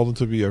 that you've called him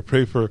to be. I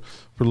pray for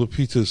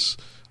Lupita's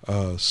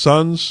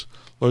sons,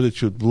 Lord, that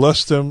you would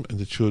bless them and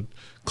that you would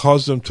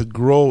cause them to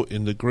grow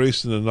in the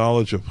grace and the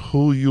knowledge of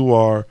who you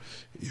are,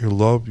 your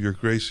love, your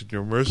grace, and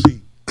your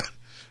mercy.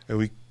 And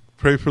we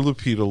pray for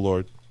Lupita,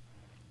 Lord,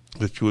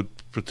 that you would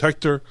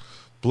protect her,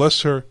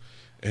 bless her,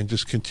 and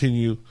just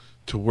continue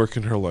to work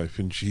in her life.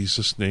 In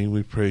Jesus' name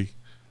we pray.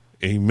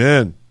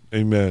 Amen.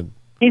 Amen.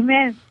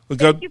 Amen. Well,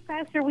 thank you,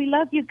 Pastor. We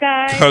love you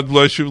guys. God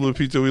bless you,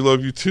 Lupita. We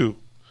love you too.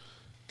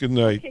 Good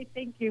night. Okay,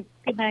 thank you.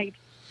 Good night.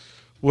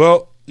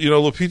 Well,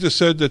 Lupita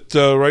said that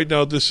right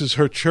now this is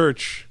her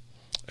church,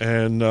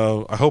 and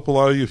I hope a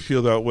lot of you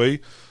feel that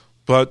way,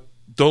 but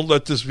don't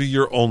let this be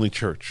your only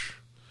church.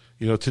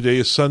 Today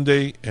is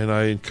Sunday, and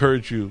I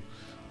encourage you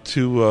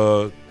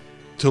to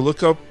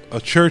look up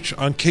a church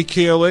on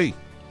KKLA.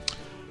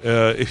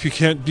 If you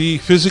can't be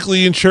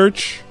physically in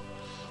church,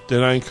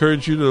 then I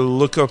encourage you to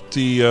look up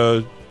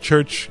the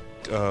church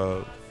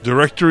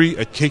directory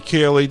at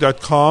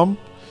kkla.com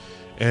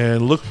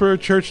and look for a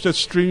church that's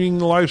streaming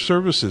live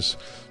services.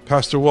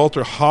 Pastor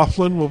Walter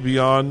Hoffman will be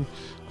on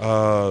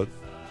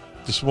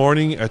this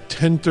morning at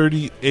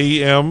 10:30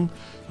 a.m.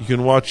 You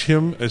can watch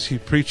him as he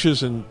preaches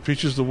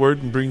the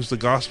word and brings the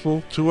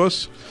gospel to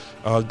us.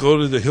 Go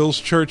to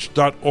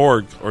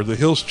thehillschurch.org or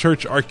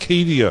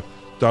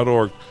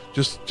thehillschurcharcadia.org.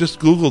 Just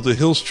Google the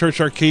Hills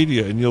Church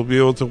Arcadia, and you'll be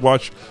able to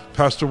watch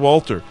Pastor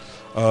Walter.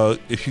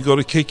 If you go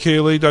to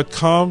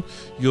kkla.com,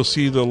 you'll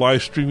see the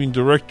live streaming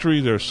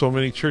directory. There are so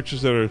many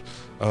churches that are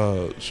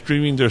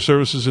streaming their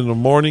services in the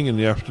morning and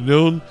the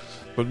afternoon,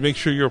 but make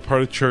sure you're a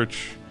part of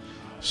church.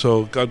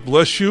 So God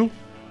bless you.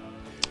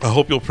 I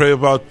hope you'll pray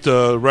about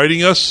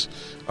writing us.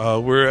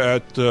 We're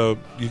at,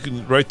 you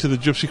can write to the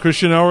Gypsy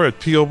Christian Hour at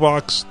P.O.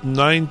 Box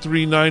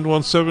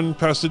 93917,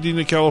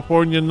 Pasadena,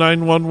 California,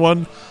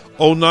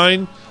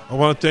 91109. I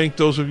want to thank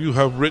those of you who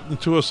have written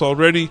to us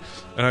already,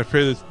 and I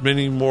pray that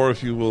many more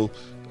of you will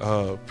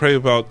pray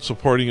about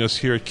supporting us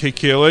here at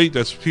KKLA.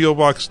 That's P.O.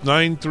 Box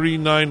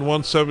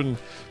 93917,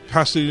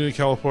 Pasadena,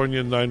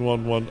 California,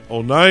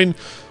 91109.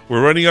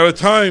 We're running out of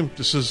time.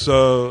 This is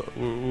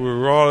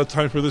we're all out of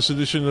time for this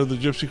edition of the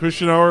Gypsy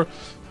Christian Hour,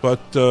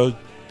 but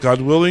God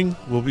willing,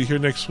 we'll be here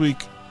next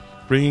week,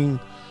 bringing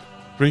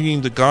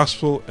the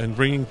gospel and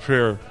bringing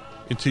prayer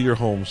into your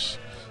homes.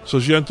 So,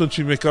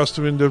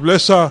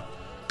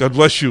 God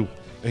bless you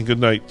and good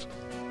night.